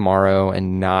iPad tomorrow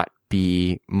and not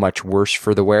be much worse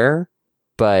for the wear.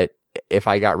 But if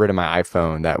I got rid of my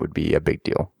iPhone, that would be a big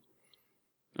deal.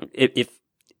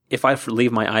 If I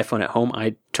leave my iPhone at home,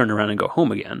 I turn around and go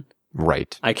home again.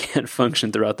 Right. I can't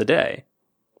function throughout the day.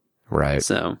 Right.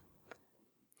 So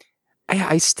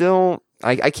I still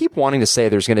keep wanting to say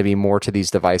there's going to be more to these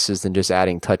devices than just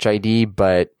adding Touch ID,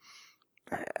 but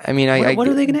I mean, what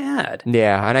are they going to add?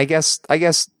 Yeah, and I guess,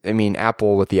 I mean,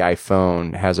 Apple with the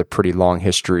iPhone has a pretty long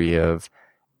history of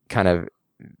kind of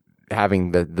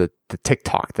having the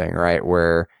TikTok thing, right?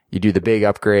 Where you do the big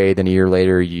upgrade, then a year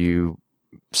later you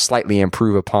slightly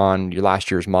improve upon your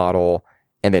last year's model,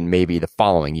 and then maybe the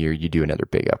following year you do another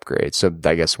big upgrade. So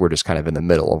I guess we're just kind of in the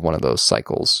middle of one of those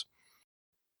cycles.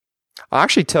 I'll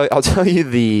tell you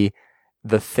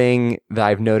the thing that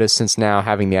I've noticed since now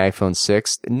having the iPhone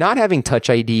 6, not having Touch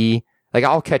ID, like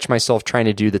I'll catch myself trying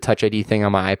to do the Touch ID thing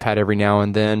on my iPad every now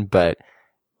and then, but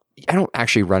I don't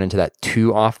actually run into that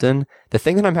too often. The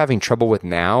thing that I'm having trouble with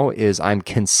now is I'm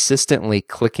consistently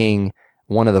clicking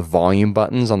one of the volume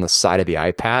buttons on the side of the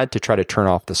iPad to try to turn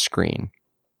off the screen,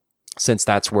 since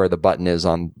that's where the button is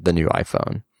on the new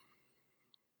iPhone.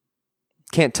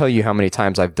 Can't tell you how many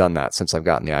times I've done that since I've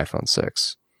gotten the iPhone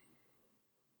 6.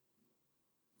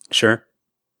 Sure.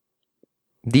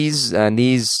 These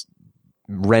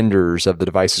renders of the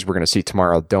devices we're going to see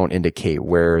tomorrow don't indicate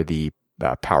where the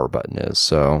power button is,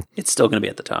 so it's still going to be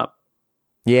at the top.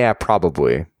 Yeah,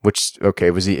 probably. Which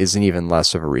isn't even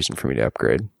less of a reason for me to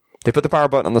upgrade. They put the power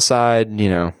button on the side, you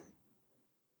know.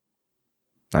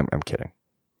 I'm kidding.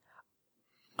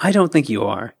 I don't think you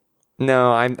are.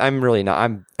 No, I'm really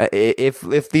not.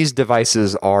 If these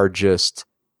devices are just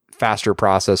faster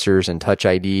processors and Touch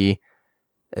ID,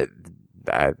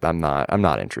 I'm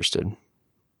not interested.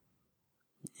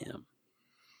 Yeah.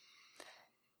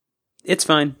 It's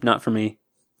fine. Not for me.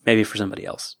 Maybe for somebody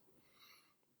else.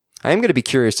 I am going to be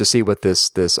curious to see what this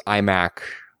iMac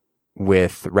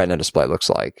with Retina display looks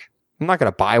like. I'm not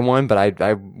going to buy one, but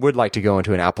I would like to go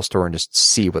into an Apple store and just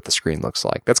see what the screen looks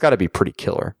like. That's got to be pretty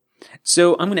killer.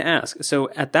 So I'm going to ask, so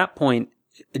at that point,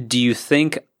 do you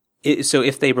think, so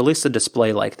if they release a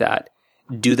display like that,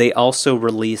 do they also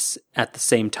release at the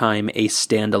same time a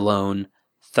standalone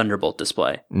Thunderbolt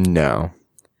display? No.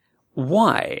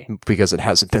 Why? Because it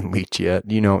hasn't been leaked yet.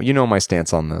 You know my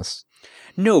stance on this.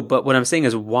 No, but what I'm saying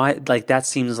is why, like, that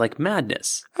seems like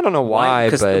madness. I don't know why,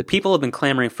 because but people have been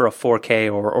clamoring for a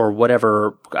 4K or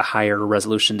whatever a higher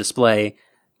resolution display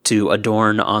to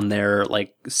adorn on their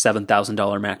like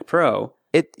 $7,000 Mac Pro.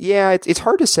 It's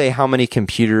hard to say how many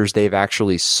computers they've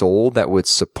actually sold that would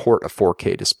support a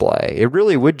 4K display. It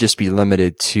really would just be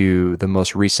limited to the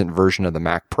most recent version of the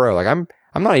Mac Pro. Like I'm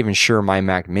not even sure my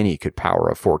Mac Mini could power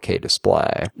a 4K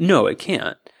display. No, it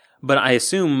can't. But I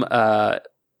assume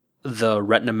the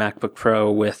Retina MacBook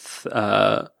Pro with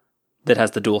that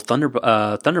has the dual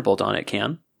Thunderbolt on it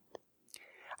can.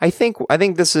 I think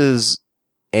this is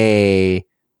a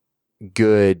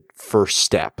good first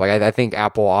step. Like I think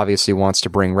Apple obviously wants to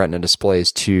bring Retina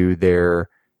displays to their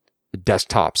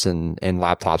desktops and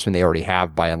laptops when they already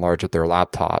have by and large with their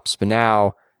laptops. But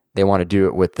now they want to do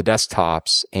it with the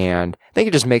desktops, and I think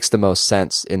it just makes the most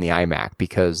sense in the iMac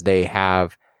because they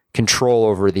have control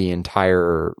over the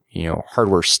entire,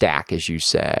 hardware stack, as you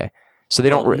say. So they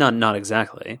don't not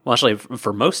exactly. Well, actually,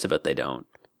 for most of it, they don't.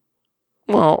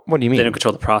 Well, what do you mean? They don't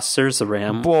control the processors, the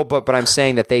RAM. Well, but I'm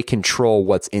saying that they control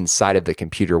what's inside of the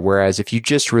computer. Whereas if you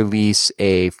just release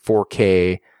a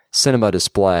 4K cinema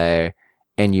display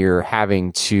and you're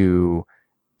having to,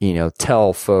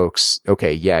 tell folks,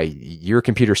 okay, yeah, your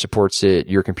computer supports it,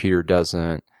 your computer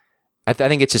doesn't. I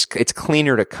think it's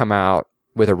cleaner to come out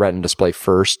with a Retina display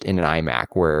first in an iMac,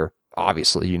 where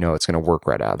obviously it's going to work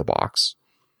right out of the box.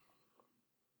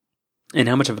 And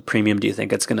how much of a premium do you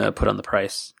think it's going to put on the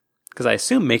price? Because I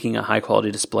assume making a high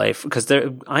quality display, because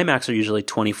iMacs are usually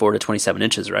 24 to 27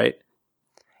 inches, right?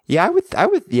 Yeah, I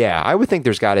would think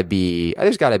there's got to be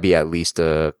at least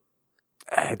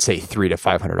I'd say $300 to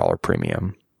 $500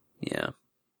 premium. Yeah,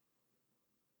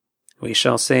 we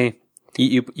shall see.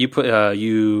 You put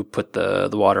the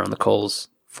water on the coals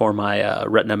for my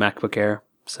Retina MacBook Air.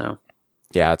 So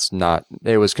yeah,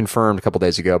 it was confirmed a couple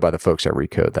days ago by the folks at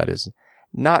Recode. That is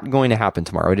not going to happen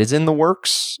tomorrow. It is in the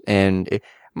works, and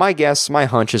my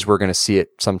hunch is we're going to see it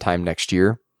sometime next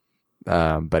year,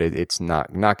 but it's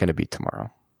not going to be tomorrow.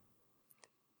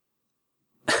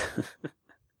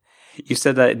 You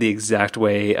said that the exact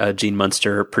way Gene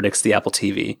Munster predicts the Apple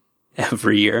TV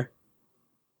every year.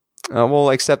 Well,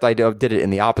 except I did it in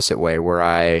the opposite way, where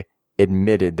I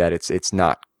admitted that it's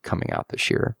not coming out this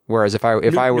year. Whereas if I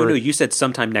were no, you said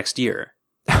sometime next year.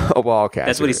 Oh, well, okay.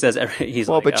 That's what he says. He's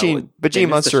well, like, but Gene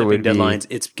Munster would deadlines.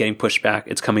 It's getting pushed back.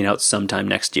 It's coming out sometime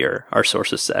next year. Our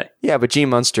sources say. Yeah, but Gene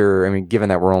Munster, I mean, given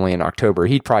that we're only in October,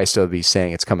 he'd probably still be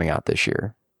saying it's coming out this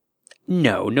year.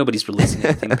 No, nobody's releasing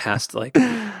anything past like.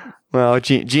 Well,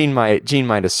 Gene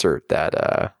might assert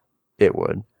that it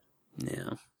would.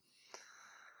 Yeah.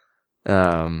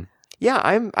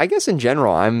 Yeah. I guess in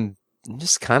general, I'm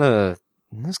just kind of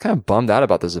bummed out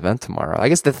about this event tomorrow. I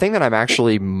guess the thing that I'm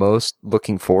actually most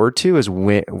looking forward to is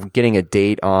getting a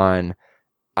date on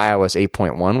iOS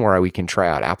 8.1 where we can try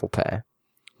out Apple Pay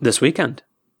this weekend.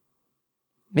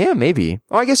 Yeah, maybe.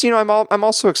 Oh, I guess I'm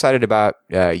also excited about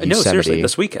Yosemite. No, seriously,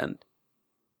 this weekend.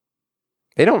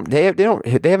 They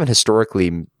haven't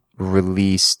historically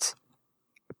released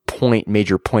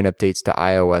major point updates to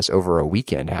iOS over a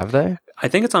weekend, have they? I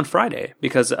think it's on Friday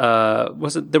because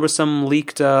there was some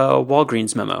leaked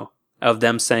Walgreens memo of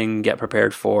them saying get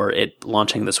prepared for it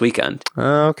launching this weekend.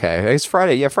 Okay, it's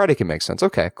Friday. Yeah, Friday can make sense.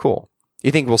 Okay, cool.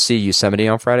 You think we'll see Yosemite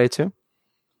on Friday too?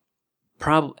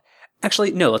 Probably.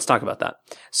 Actually, no. Let's talk about that.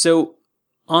 So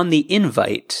on the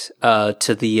invite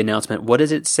to the announcement, what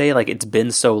does it say? Like it's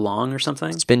been so long or something?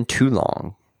 It's been too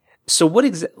long. So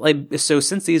so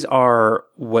since these are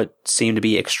what seem to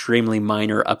be extremely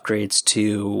minor upgrades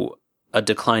to a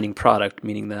declining product,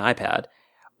 meaning the iPad,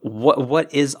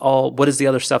 what is the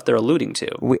other stuff they're alluding to?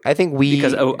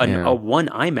 Because a one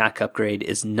iMac upgrade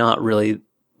is not really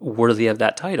worthy of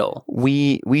that title.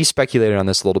 We speculated on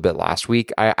this a little bit last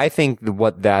week. I think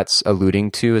what that's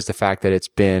alluding to is the fact that it's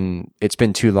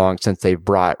been too long since they've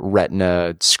brought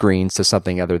Retina screens to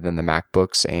something other than the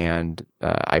MacBooks and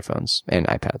iPhones and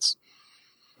iPads.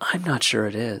 I'm not sure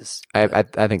it is. I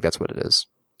think that's what it is.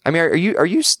 I mean, are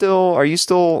you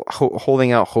still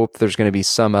holding out hope there's going to be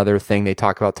some other thing they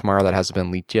talk about tomorrow that hasn't been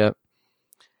leaked yet?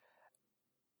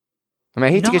 I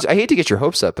mean, I hate to get your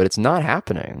hopes up, but it's not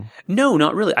happening. No,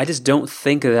 not really. I just don't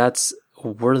think that's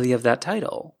worthy of that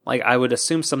title. Like, I would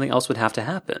assume something else would have to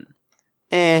happen.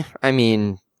 I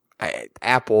mean,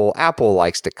 Apple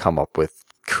likes to come up with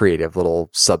creative little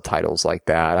subtitles like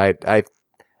that. I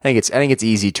think it's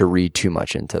easy to read too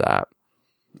much into that.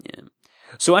 Yeah.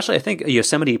 So actually, I think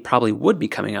Yosemite probably would be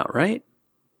coming out, right?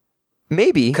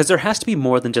 Maybe. Because there has to be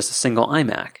more than just a single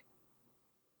iMac.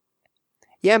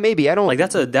 Yeah, maybe. I don't like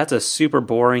that's a super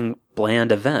boring,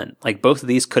 bland event. Like both of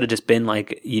these could have just been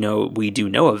like, we do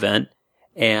no event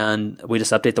and we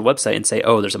just update the website and say,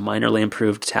 oh, there's a minorly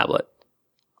improved tablet.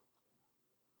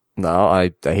 No,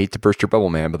 I hate to burst your bubble,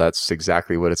 man, but that's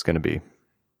exactly what it's going to be.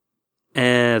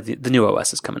 And the new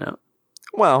OS is coming out.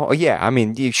 Well, yeah, I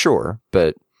mean, sure,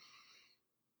 but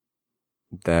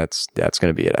that's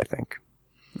going to be it, I think.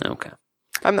 Okay.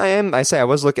 I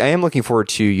am looking forward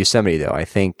to Yosemite though. I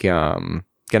think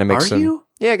gonna make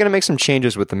gonna make some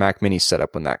changes with the Mac Mini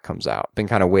setup when that comes out. Been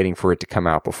kind of waiting for it to come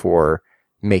out before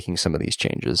making some of these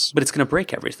changes. But it's gonna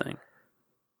break everything.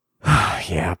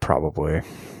 Yeah, probably.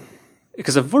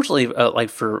 Because unfortunately, like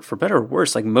for better or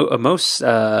worse, like most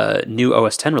new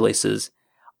OS X releases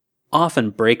often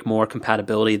break more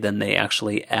compatibility than they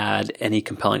actually add any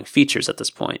compelling features at this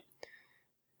point.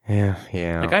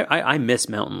 Yeah. Like I miss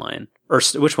Mountain Lion, or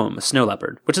which one? Snow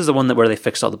Leopard, which is the one where they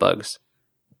fixed all the bugs.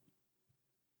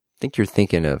 I think you're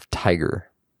thinking of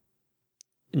Tiger.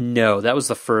 No, that was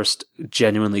the first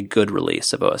genuinely good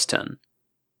release of OS X.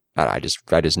 I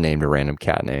just named a random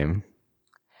cat name.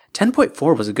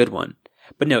 10.4 was a good one,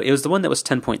 but no, it was the one that was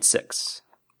 10.6.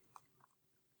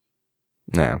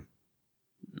 No.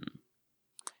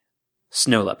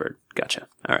 Snow Leopard, gotcha.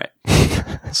 All right.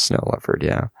 Snow Leopard,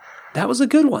 yeah. That was a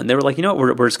good one. They were like,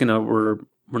 we're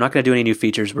not gonna do any new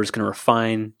features. We're just gonna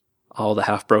refine all the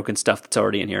half broken stuff that's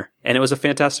already in here, and it was a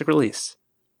fantastic release.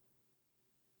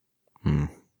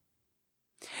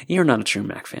 You're not a true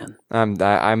Mac fan. I'm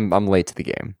late to the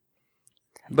game.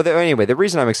 But anyway, the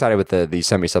reason I'm excited with the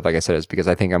Yosemite stuff, like I said, is because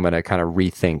I think I'm gonna kind of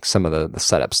rethink some of the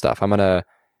setup stuff. I'm gonna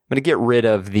get rid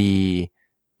of the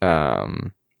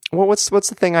what's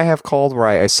the thing I have called where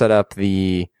I set up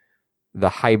the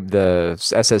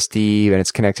SSD and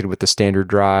it's connected with the standard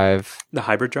drive. The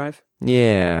hybrid drive?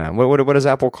 Yeah. What does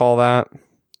Apple call that?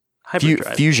 Hybrid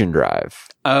drive. Fusion drive.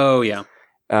 Oh yeah.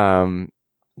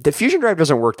 The Fusion drive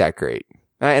doesn't work that great,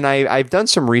 and I've done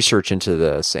some research into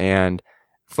this, and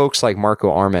folks like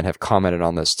Marco Arment have commented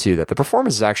on this too, that the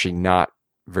performance is actually not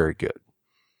very good.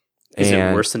 Is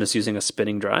it worse than just using a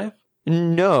spinning drive?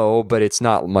 No, but it's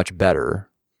not much better.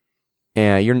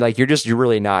 And you're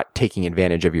really not taking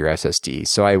advantage of your SSD.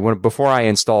 So before I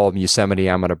install Yosemite,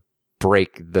 I'm going to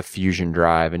break the Fusion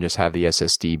drive and just have the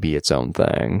SSD be its own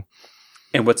thing.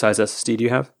 And what size SSD do you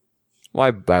have? Well,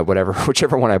 I buy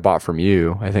whichever one I bought from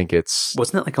you. I think it's...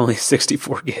 Wasn't it like only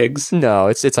 64 gigs? No,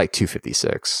 it's like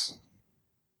 256.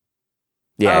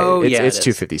 Yeah, it's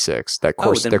 256. That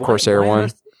Corsair one.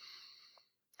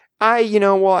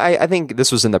 I think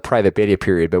this was in the private beta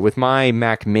period, but with my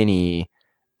Mac Mini,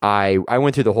 I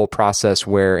went through the whole process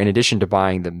where, in addition to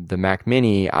buying the Mac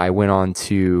Mini, I went on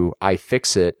to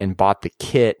iFixit and bought the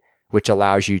kit, which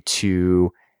allows you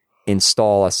to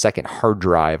install a second hard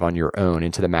drive on your own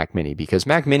into the Mac Mini, because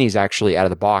Mac Minis actually out of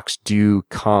the box do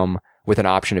come with an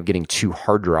option of getting 2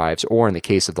 hard drives, or in the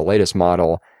case of the latest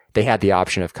model, they had the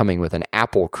option of coming with an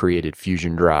Apple created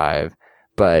Fusion drive,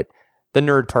 but the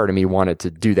nerd part of me wanted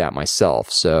to do that myself.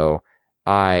 So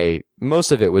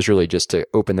most of it was really just to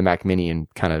open the Mac Mini and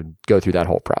kind of go through that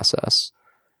whole process.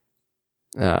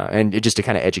 And just to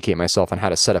kind of educate myself on how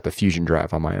to set up a Fusion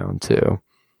drive on my own too.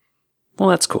 Well,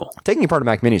 that's cool. Taking apart a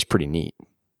Mac Mini is pretty neat.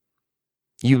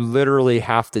 You literally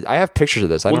have to... I have pictures of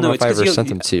this. I don't know if I ever sent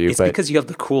them to you. It's because you have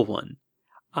the cool one.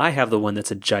 I have the one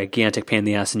that's a gigantic pain in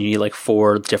the ass and you need like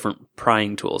 4 different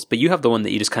prying tools. But you have the one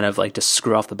that you just kind of like just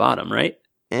screw off the bottom, right?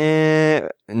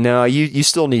 No, you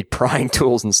still need prying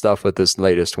tools and stuff with this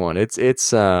latest one.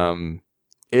 It's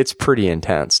pretty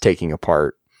intense taking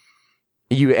apart.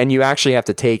 You actually have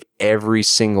to take every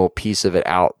single piece of it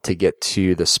out to get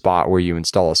to the spot where you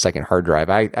install a second hard drive.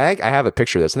 I have a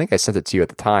picture of this. I think I sent it to you at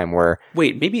the time where...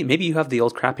 Wait, maybe you have the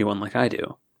old crappy one like I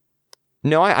do.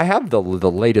 No, I have the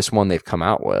latest one they've come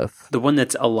out with. The one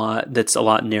that's a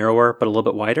lot narrower but a little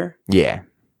bit wider? Yeah.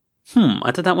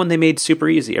 I thought that one they made super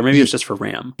easy, or maybe it was just for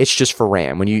RAM. It's just for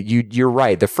RAM. When you're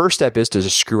right. The first step is to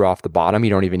just screw off the bottom. You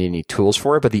don't even need any tools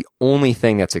for it, but the only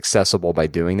thing that's accessible by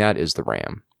doing that is the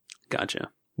RAM. Gotcha.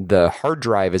 The hard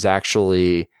drive is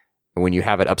actually, when you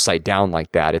have it upside down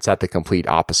like that, it's at the complete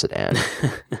opposite end.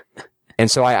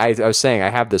 And so I was saying, I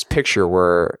have this picture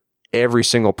where every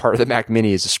single part of the Mac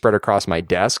Mini is spread across my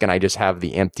desk, and I just have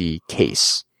the empty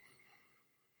case.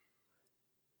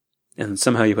 And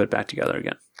somehow you put it back together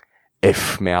again.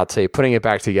 I'll tell you, putting it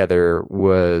back together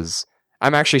was...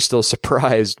 I'm actually still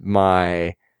surprised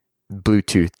my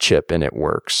Bluetooth chip in it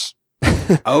works.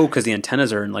 Oh, because the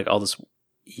antennas are in like all this...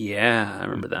 Yeah, I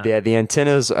remember that. Yeah, the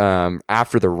antennas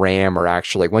after the RAM are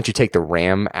actually... Like, once you take the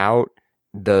RAM out,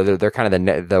 they're kind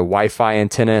of the Wi-Fi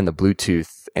antenna and the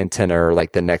Bluetooth antenna are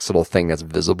like the next little thing that's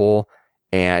visible,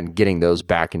 and getting those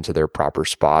back into their proper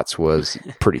spots was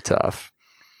pretty tough.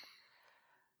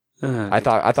 I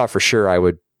thought for sure I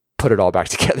would put it all back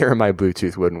together and my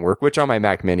Bluetooth wouldn't work, which on my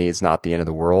Mac Mini is not the end of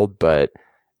the world, but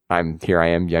I'm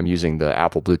using the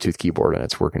Apple Bluetooth keyboard and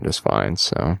it's working just fine.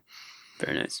 So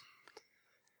very nice.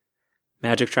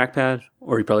 Magic trackpad,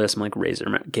 or you probably have some like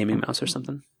Razer gaming mouse or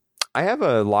something. I have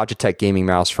a Logitech gaming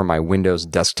mouse for my Windows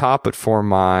desktop, but for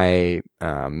my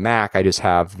Mac, I just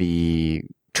have the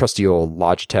trusty old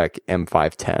Logitech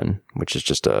M510, which is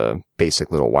just a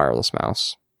basic little wireless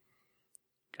mouse.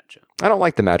 Gotcha. I don't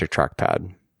like the Magic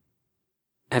trackpad.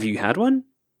 Have you had one?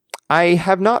 I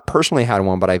have not personally had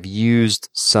one, but I've used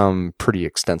some pretty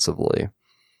extensively.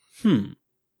 And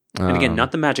again,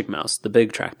 not the Magic Mouse, the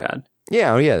big trackpad.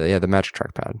 Yeah, the Magic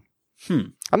trackpad.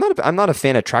 I'm not a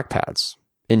fan of trackpads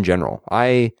in general.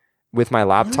 With my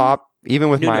laptop, even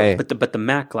with but the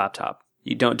Mac laptop,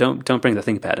 you don't bring the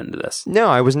ThinkPad into this. No,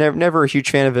 I was never a huge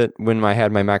fan of it when I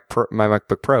had my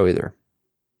MacBook Pro either.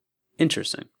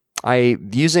 Interesting.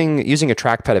 Using a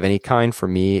trackpad of any kind for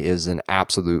me is an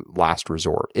absolute last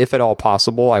resort. If at all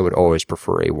possible, I would always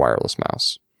prefer a wireless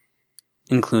mouse,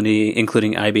 including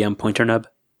IBM Pointer Nub.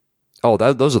 Oh,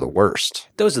 those are the worst.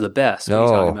 Those are the best. What are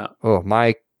you talking about? Oh,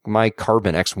 my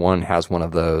Carbon X1 has one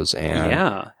of those, and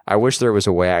yeah. I wish there was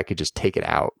a way I could just take it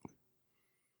out.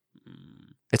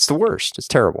 It's the worst. It's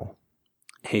terrible.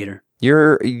 Hater.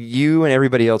 You and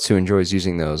everybody else who enjoys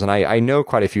using those, and I know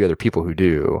quite a few other people who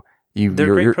do. They're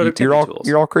great productivity tools.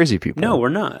 You're all crazy people. No, we're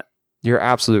not. You're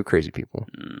absolute crazy people.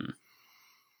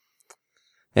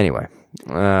 Anyway,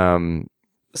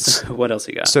 so what else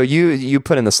you got? So you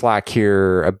put in the Slack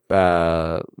here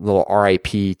a little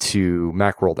RIP to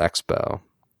Macworld Expo.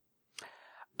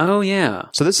 Oh yeah.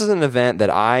 So this is an event that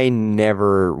I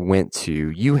never went to.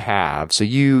 You have, so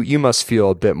you must feel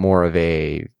a bit more of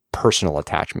a personal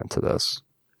attachment to this.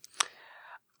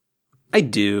 I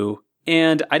do.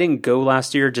 And I didn't go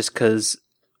last year just because,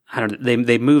 I don't know,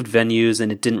 they moved venues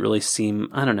and it didn't really seem,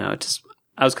 I don't know,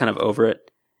 I was kind of over it.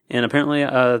 And apparently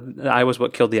I was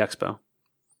what killed the expo.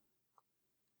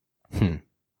 Yeah.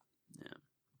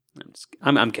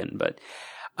 I'm kidding, but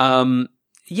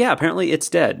Yeah, apparently it's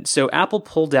dead. So Apple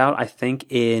pulled out, I think,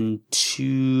 in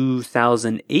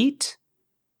 2008.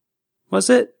 Was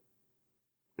it?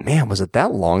 Man, was it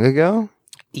that long ago?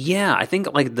 Yeah, I think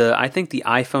the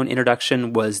iPhone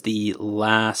introduction was the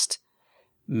last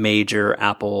major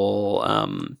Apple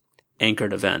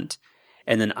anchored event.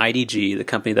 And then IDG, the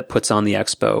company that puts on the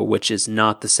expo, which is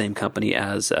not the same company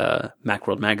as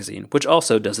Macworld Magazine, which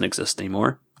also doesn't exist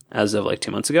anymore as of like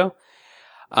 2 months ago,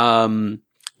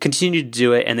 continued to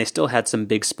do it. And they still had some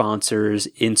big sponsors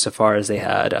insofar as they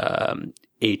had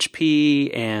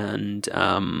HP and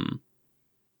a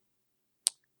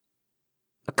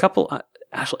couple.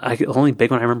 Actually, the only big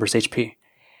one I remember is HP.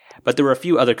 But there were a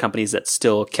few other companies that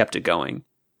still kept it going.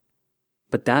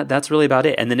 But that's really about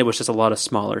it. And then it was just a lot of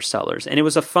smaller sellers. And it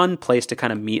was a fun place to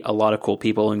kind of meet a lot of cool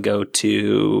people and go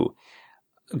to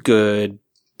good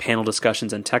panel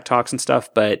discussions and tech talks and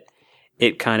stuff. But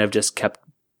it kind of just kept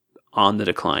on the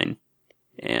decline.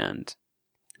 And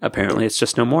apparently it's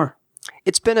just no more.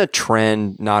 It's been a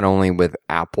trend not only with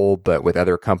Apple, but with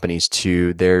other companies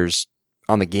too. There's,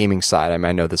 on the gaming side, I mean,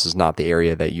 I know this is not the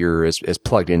area that you're as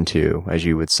plugged into, as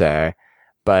you would say,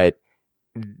 but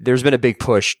there's been a big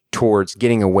push towards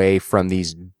getting away from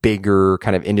these bigger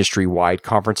kind of industry-wide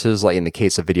conferences, like in the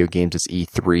case of video games, it's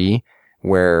E3,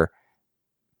 where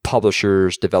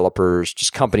publishers, developers,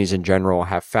 just companies in general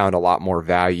have found a lot more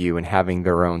value in having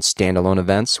their own standalone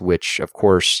events, which, of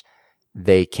course,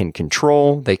 they can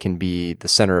control, they can be the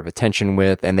center of attention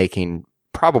with, and they can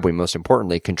probably most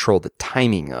importantly control the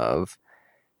timing of.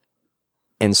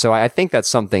 And so I think that's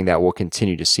something that we'll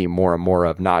continue to see more and more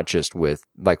of, not just with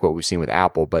like what we've seen with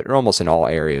Apple, but almost in all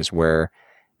areas where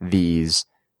these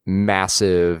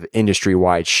massive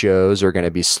industry-wide shows are going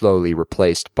to be slowly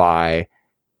replaced by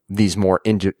these more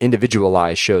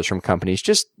individualized shows from companies,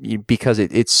 just because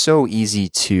it's so easy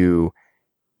to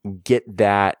get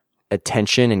that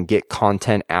attention and get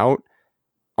content out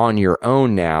on your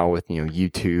own now with,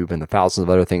 YouTube and the thousands of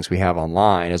other things we have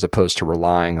online, as opposed to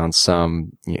relying on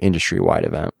some industry-wide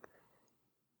event.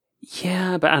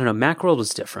 Yeah, but I don't know. Macworld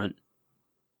was different.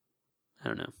 I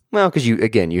don't know. Well, because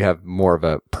you have more of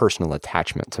a personal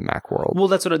attachment to Macworld. Well,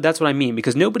 that's what I mean,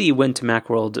 because nobody went to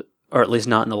Macworld, or at least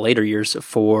not in the later years,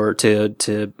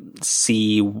 to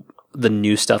see the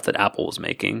new stuff that Apple was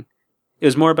making. It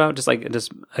was more about just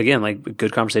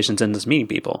good conversations and just meeting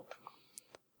people.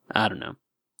 I don't know.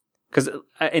 Because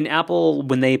in Apple,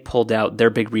 when they pulled out, their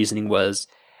big reasoning was,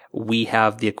 we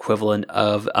have the equivalent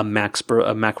of a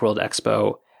Macworld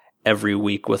Expo every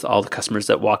week with all the customers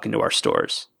that walk into our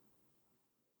stores.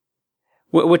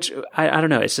 Which, I don't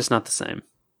know, it's just not the same.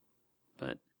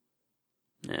 But,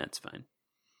 yeah, it's fine.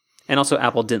 And also,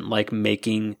 Apple didn't like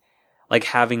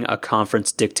having a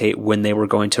conference dictate when they were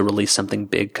going to release something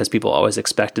big, because people always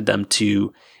expected them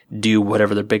to do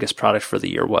whatever their biggest product for the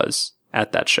year was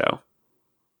at that show.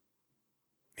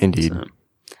 Indeed. So,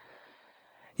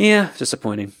 yeah,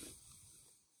 disappointing.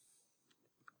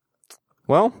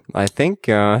 Well, I think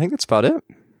that's about it.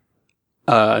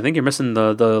 I think you're missing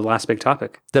the last big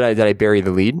topic. Did I bury the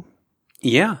lead?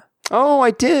 Yeah. Oh, I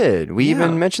did. We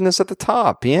even mentioned this at the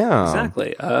top. Yeah.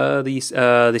 Exactly.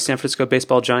 The San Francisco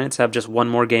Baseball Giants have just one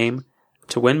more game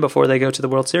to win before they go to the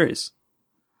World Series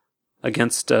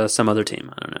against some other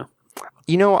team. I don't know.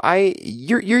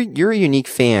 You're a unique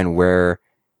fan where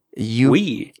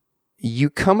you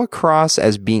come across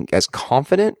as being as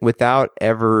confident without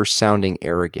ever sounding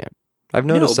arrogant. I've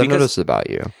noticed about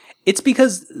you. It's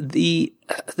because the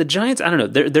Giants, I don't know,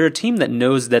 they're a team that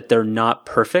knows that they're not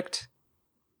perfect,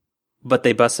 but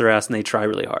they bust their ass and they try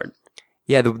really hard.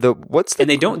 Yeah, and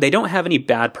they don't have any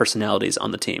bad personalities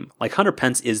on the team. Like, Hunter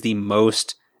Pence is the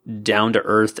most down to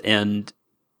earth and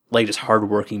like just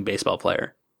hardworking baseball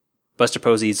player. Buster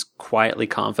Posey's quietly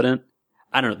confident.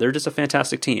 I don't know. They're just a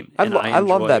fantastic team. I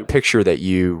love that picture that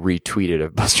you retweeted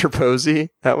of Buster Posey.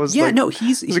 That was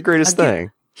he's the greatest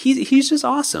thing. He's just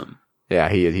awesome. Yeah,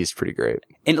 he's pretty great.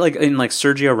 And like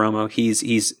Sergio Romo,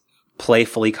 he's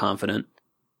playfully confident.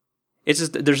 It's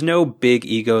just there's no big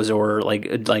egos or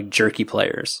like jerky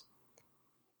players.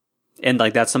 And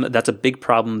like that's a big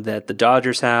problem that the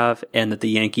Dodgers have and that the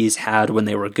Yankees had when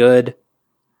they were good.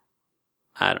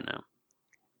 I don't know.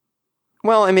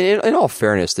 Well, I mean, in all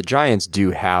fairness, the Giants do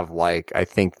have I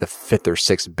think the 5th or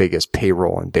 6th biggest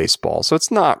payroll in baseball. So it's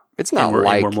not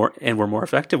we're more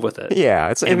effective with it.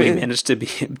 Yeah, we managed to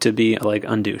be like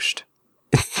undouched.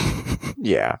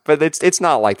 Yeah, but it's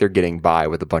not like they're getting by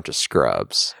with a bunch of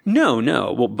scrubs.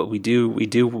 No. Well, but we do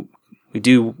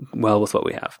well with what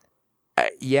we have.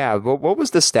 Yeah. What was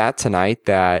the stat tonight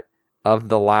that of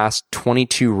the last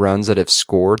 22 runs that have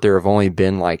scored, there have only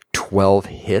been 12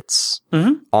 hits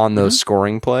on those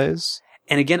scoring plays?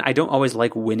 And again, I don't always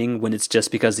like winning when it's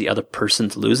just because the other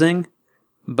person's losing,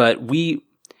 but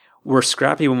we're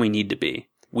scrappy when we need to be.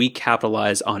 We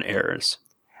capitalize on errors.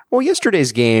 Well,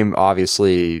 yesterday's game,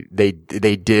 obviously, they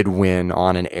did win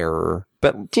on an error.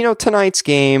 But, tonight's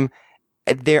game,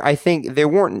 I think there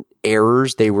weren't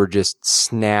errors. They were just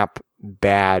snap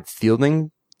bad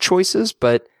fielding choices.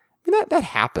 But that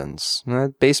happens.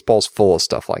 Baseball's full of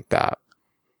stuff like that.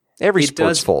 Every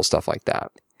sport's full of stuff like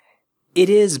that. It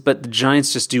is, but the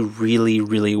Giants just do really,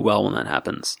 really well when that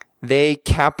happens. They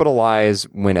capitalize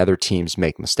when other teams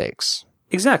make mistakes.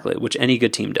 Exactly, which any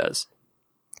good team does.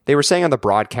 They were saying on the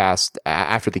broadcast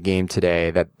after the game today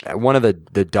that one of the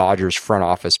Dodgers front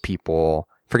office people,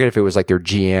 forget if it was like their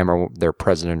GM or their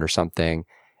president or something,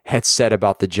 had said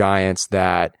about the Giants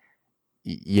that,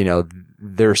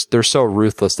 they're so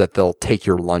ruthless that they'll take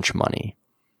your lunch money.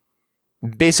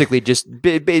 Basically just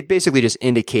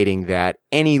indicating that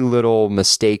any little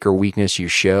mistake or weakness you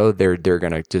show, they're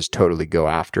going to just totally go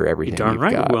after everything. You're darn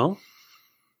right, got. Will.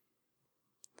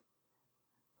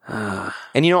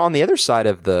 And on the other side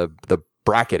of the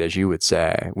bracket, as you would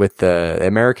say, with the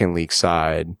American League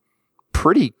side,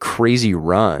 pretty crazy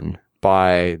run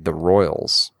by the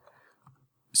Royals.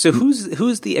 So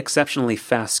who's the exceptionally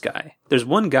fast guy? There's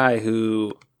one guy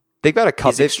who they've got a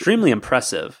couple. He's extremely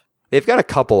impressive. They've got a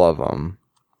couple of them.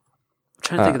 I'm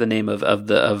trying to think of the name of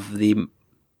the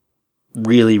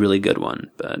really, really good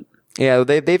one, but yeah,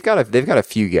 they've got a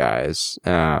few guys,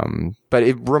 but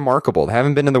remarkable. They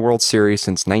haven't been in the World Series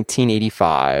since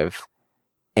 1985,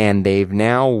 and they've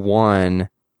now won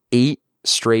 8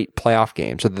 straight playoff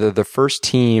games. So they're the first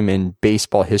team in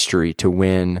baseball history to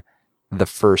win the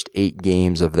first 8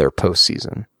 games of their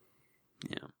postseason.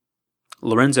 Yeah,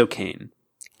 Lorenzo Cain.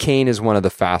 Cain is one of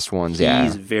the fast ones.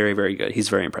 He's very, very good. He's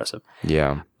very impressive.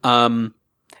 Yeah.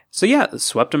 So yeah,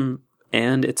 swept him,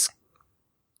 and it's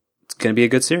going to be a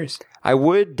good series. I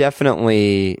would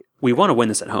definitely. We want to win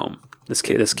this at home. This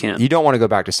can't. You don't want to go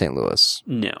back to St. Louis.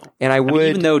 No. And I would,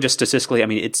 even though just statistically,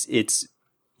 it's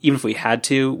even if we had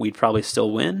to, we'd probably still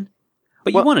win.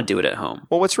 But you want to do it at home.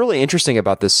 Well, what's really interesting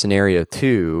about this scenario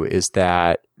too is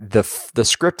that the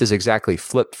script is exactly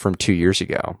flipped from 2 years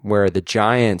ago, where the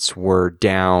Giants were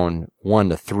down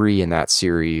 1-3 in that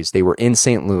series. They were in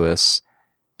St. Louis.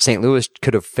 St. Louis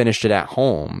could have finished it at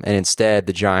home, and instead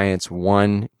the Giants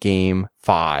won Game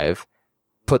 5,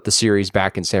 put the series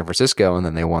back in San Francisco, and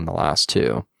then they won the last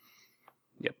 2.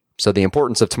 Yep. So the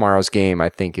importance of tomorrow's game, I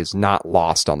think, is not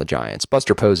lost on the Giants.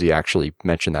 Buster Posey actually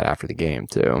mentioned that after the game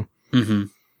too. Mm-hmm.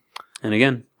 And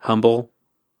again, humble,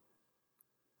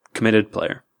 committed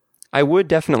player. I would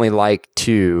definitely like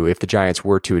to, if the Giants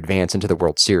were to advance into the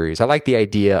World Series, I like the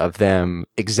idea of them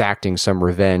exacting some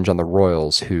revenge on the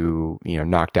Royals who,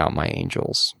 knocked out my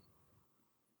Angels.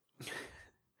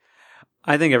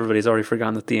 I think everybody's already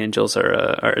forgotten that the Angels are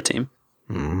a team.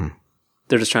 Mm-hmm.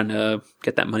 They're just trying to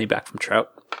get that money back from Trout.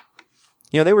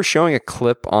 They were showing a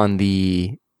clip on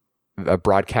the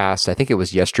broadcast, I think it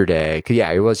was yesterday.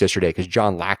 Yeah, it was yesterday because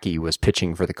John Lackey was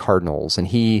pitching for the Cardinals, and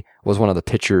he was one of the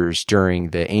pitchers during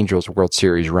the Angels World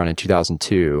Series run in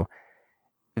 2002.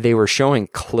 They were showing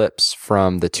clips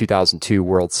from the 2002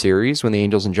 World Series when the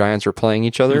Angels and Giants were playing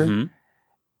each other. Mm-hmm.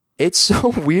 It's so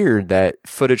weird that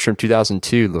footage from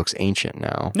 2002 looks ancient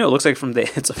now. No, it looks like from the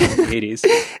 80s.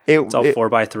 It's all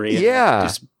 4x3. Yeah.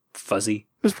 Just fuzzy.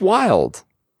 It was wild.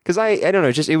 Because I don't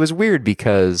know, it was weird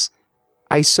because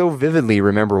I so vividly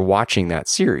remember watching that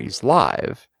series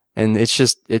live, and it's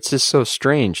just so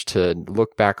strange to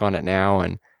look back on it now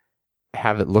and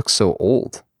have it look so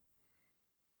old.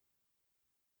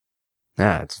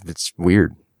 It's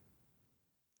weird.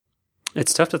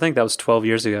 It's tough to think that was 12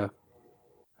 years ago.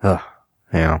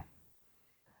 Yeah.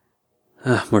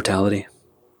 Mortality.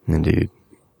 Indeed.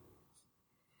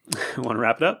 Want to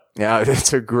wrap it up? Yeah,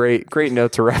 it's a great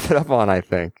note to wrap it up on, I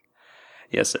think.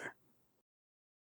 Yes, sir.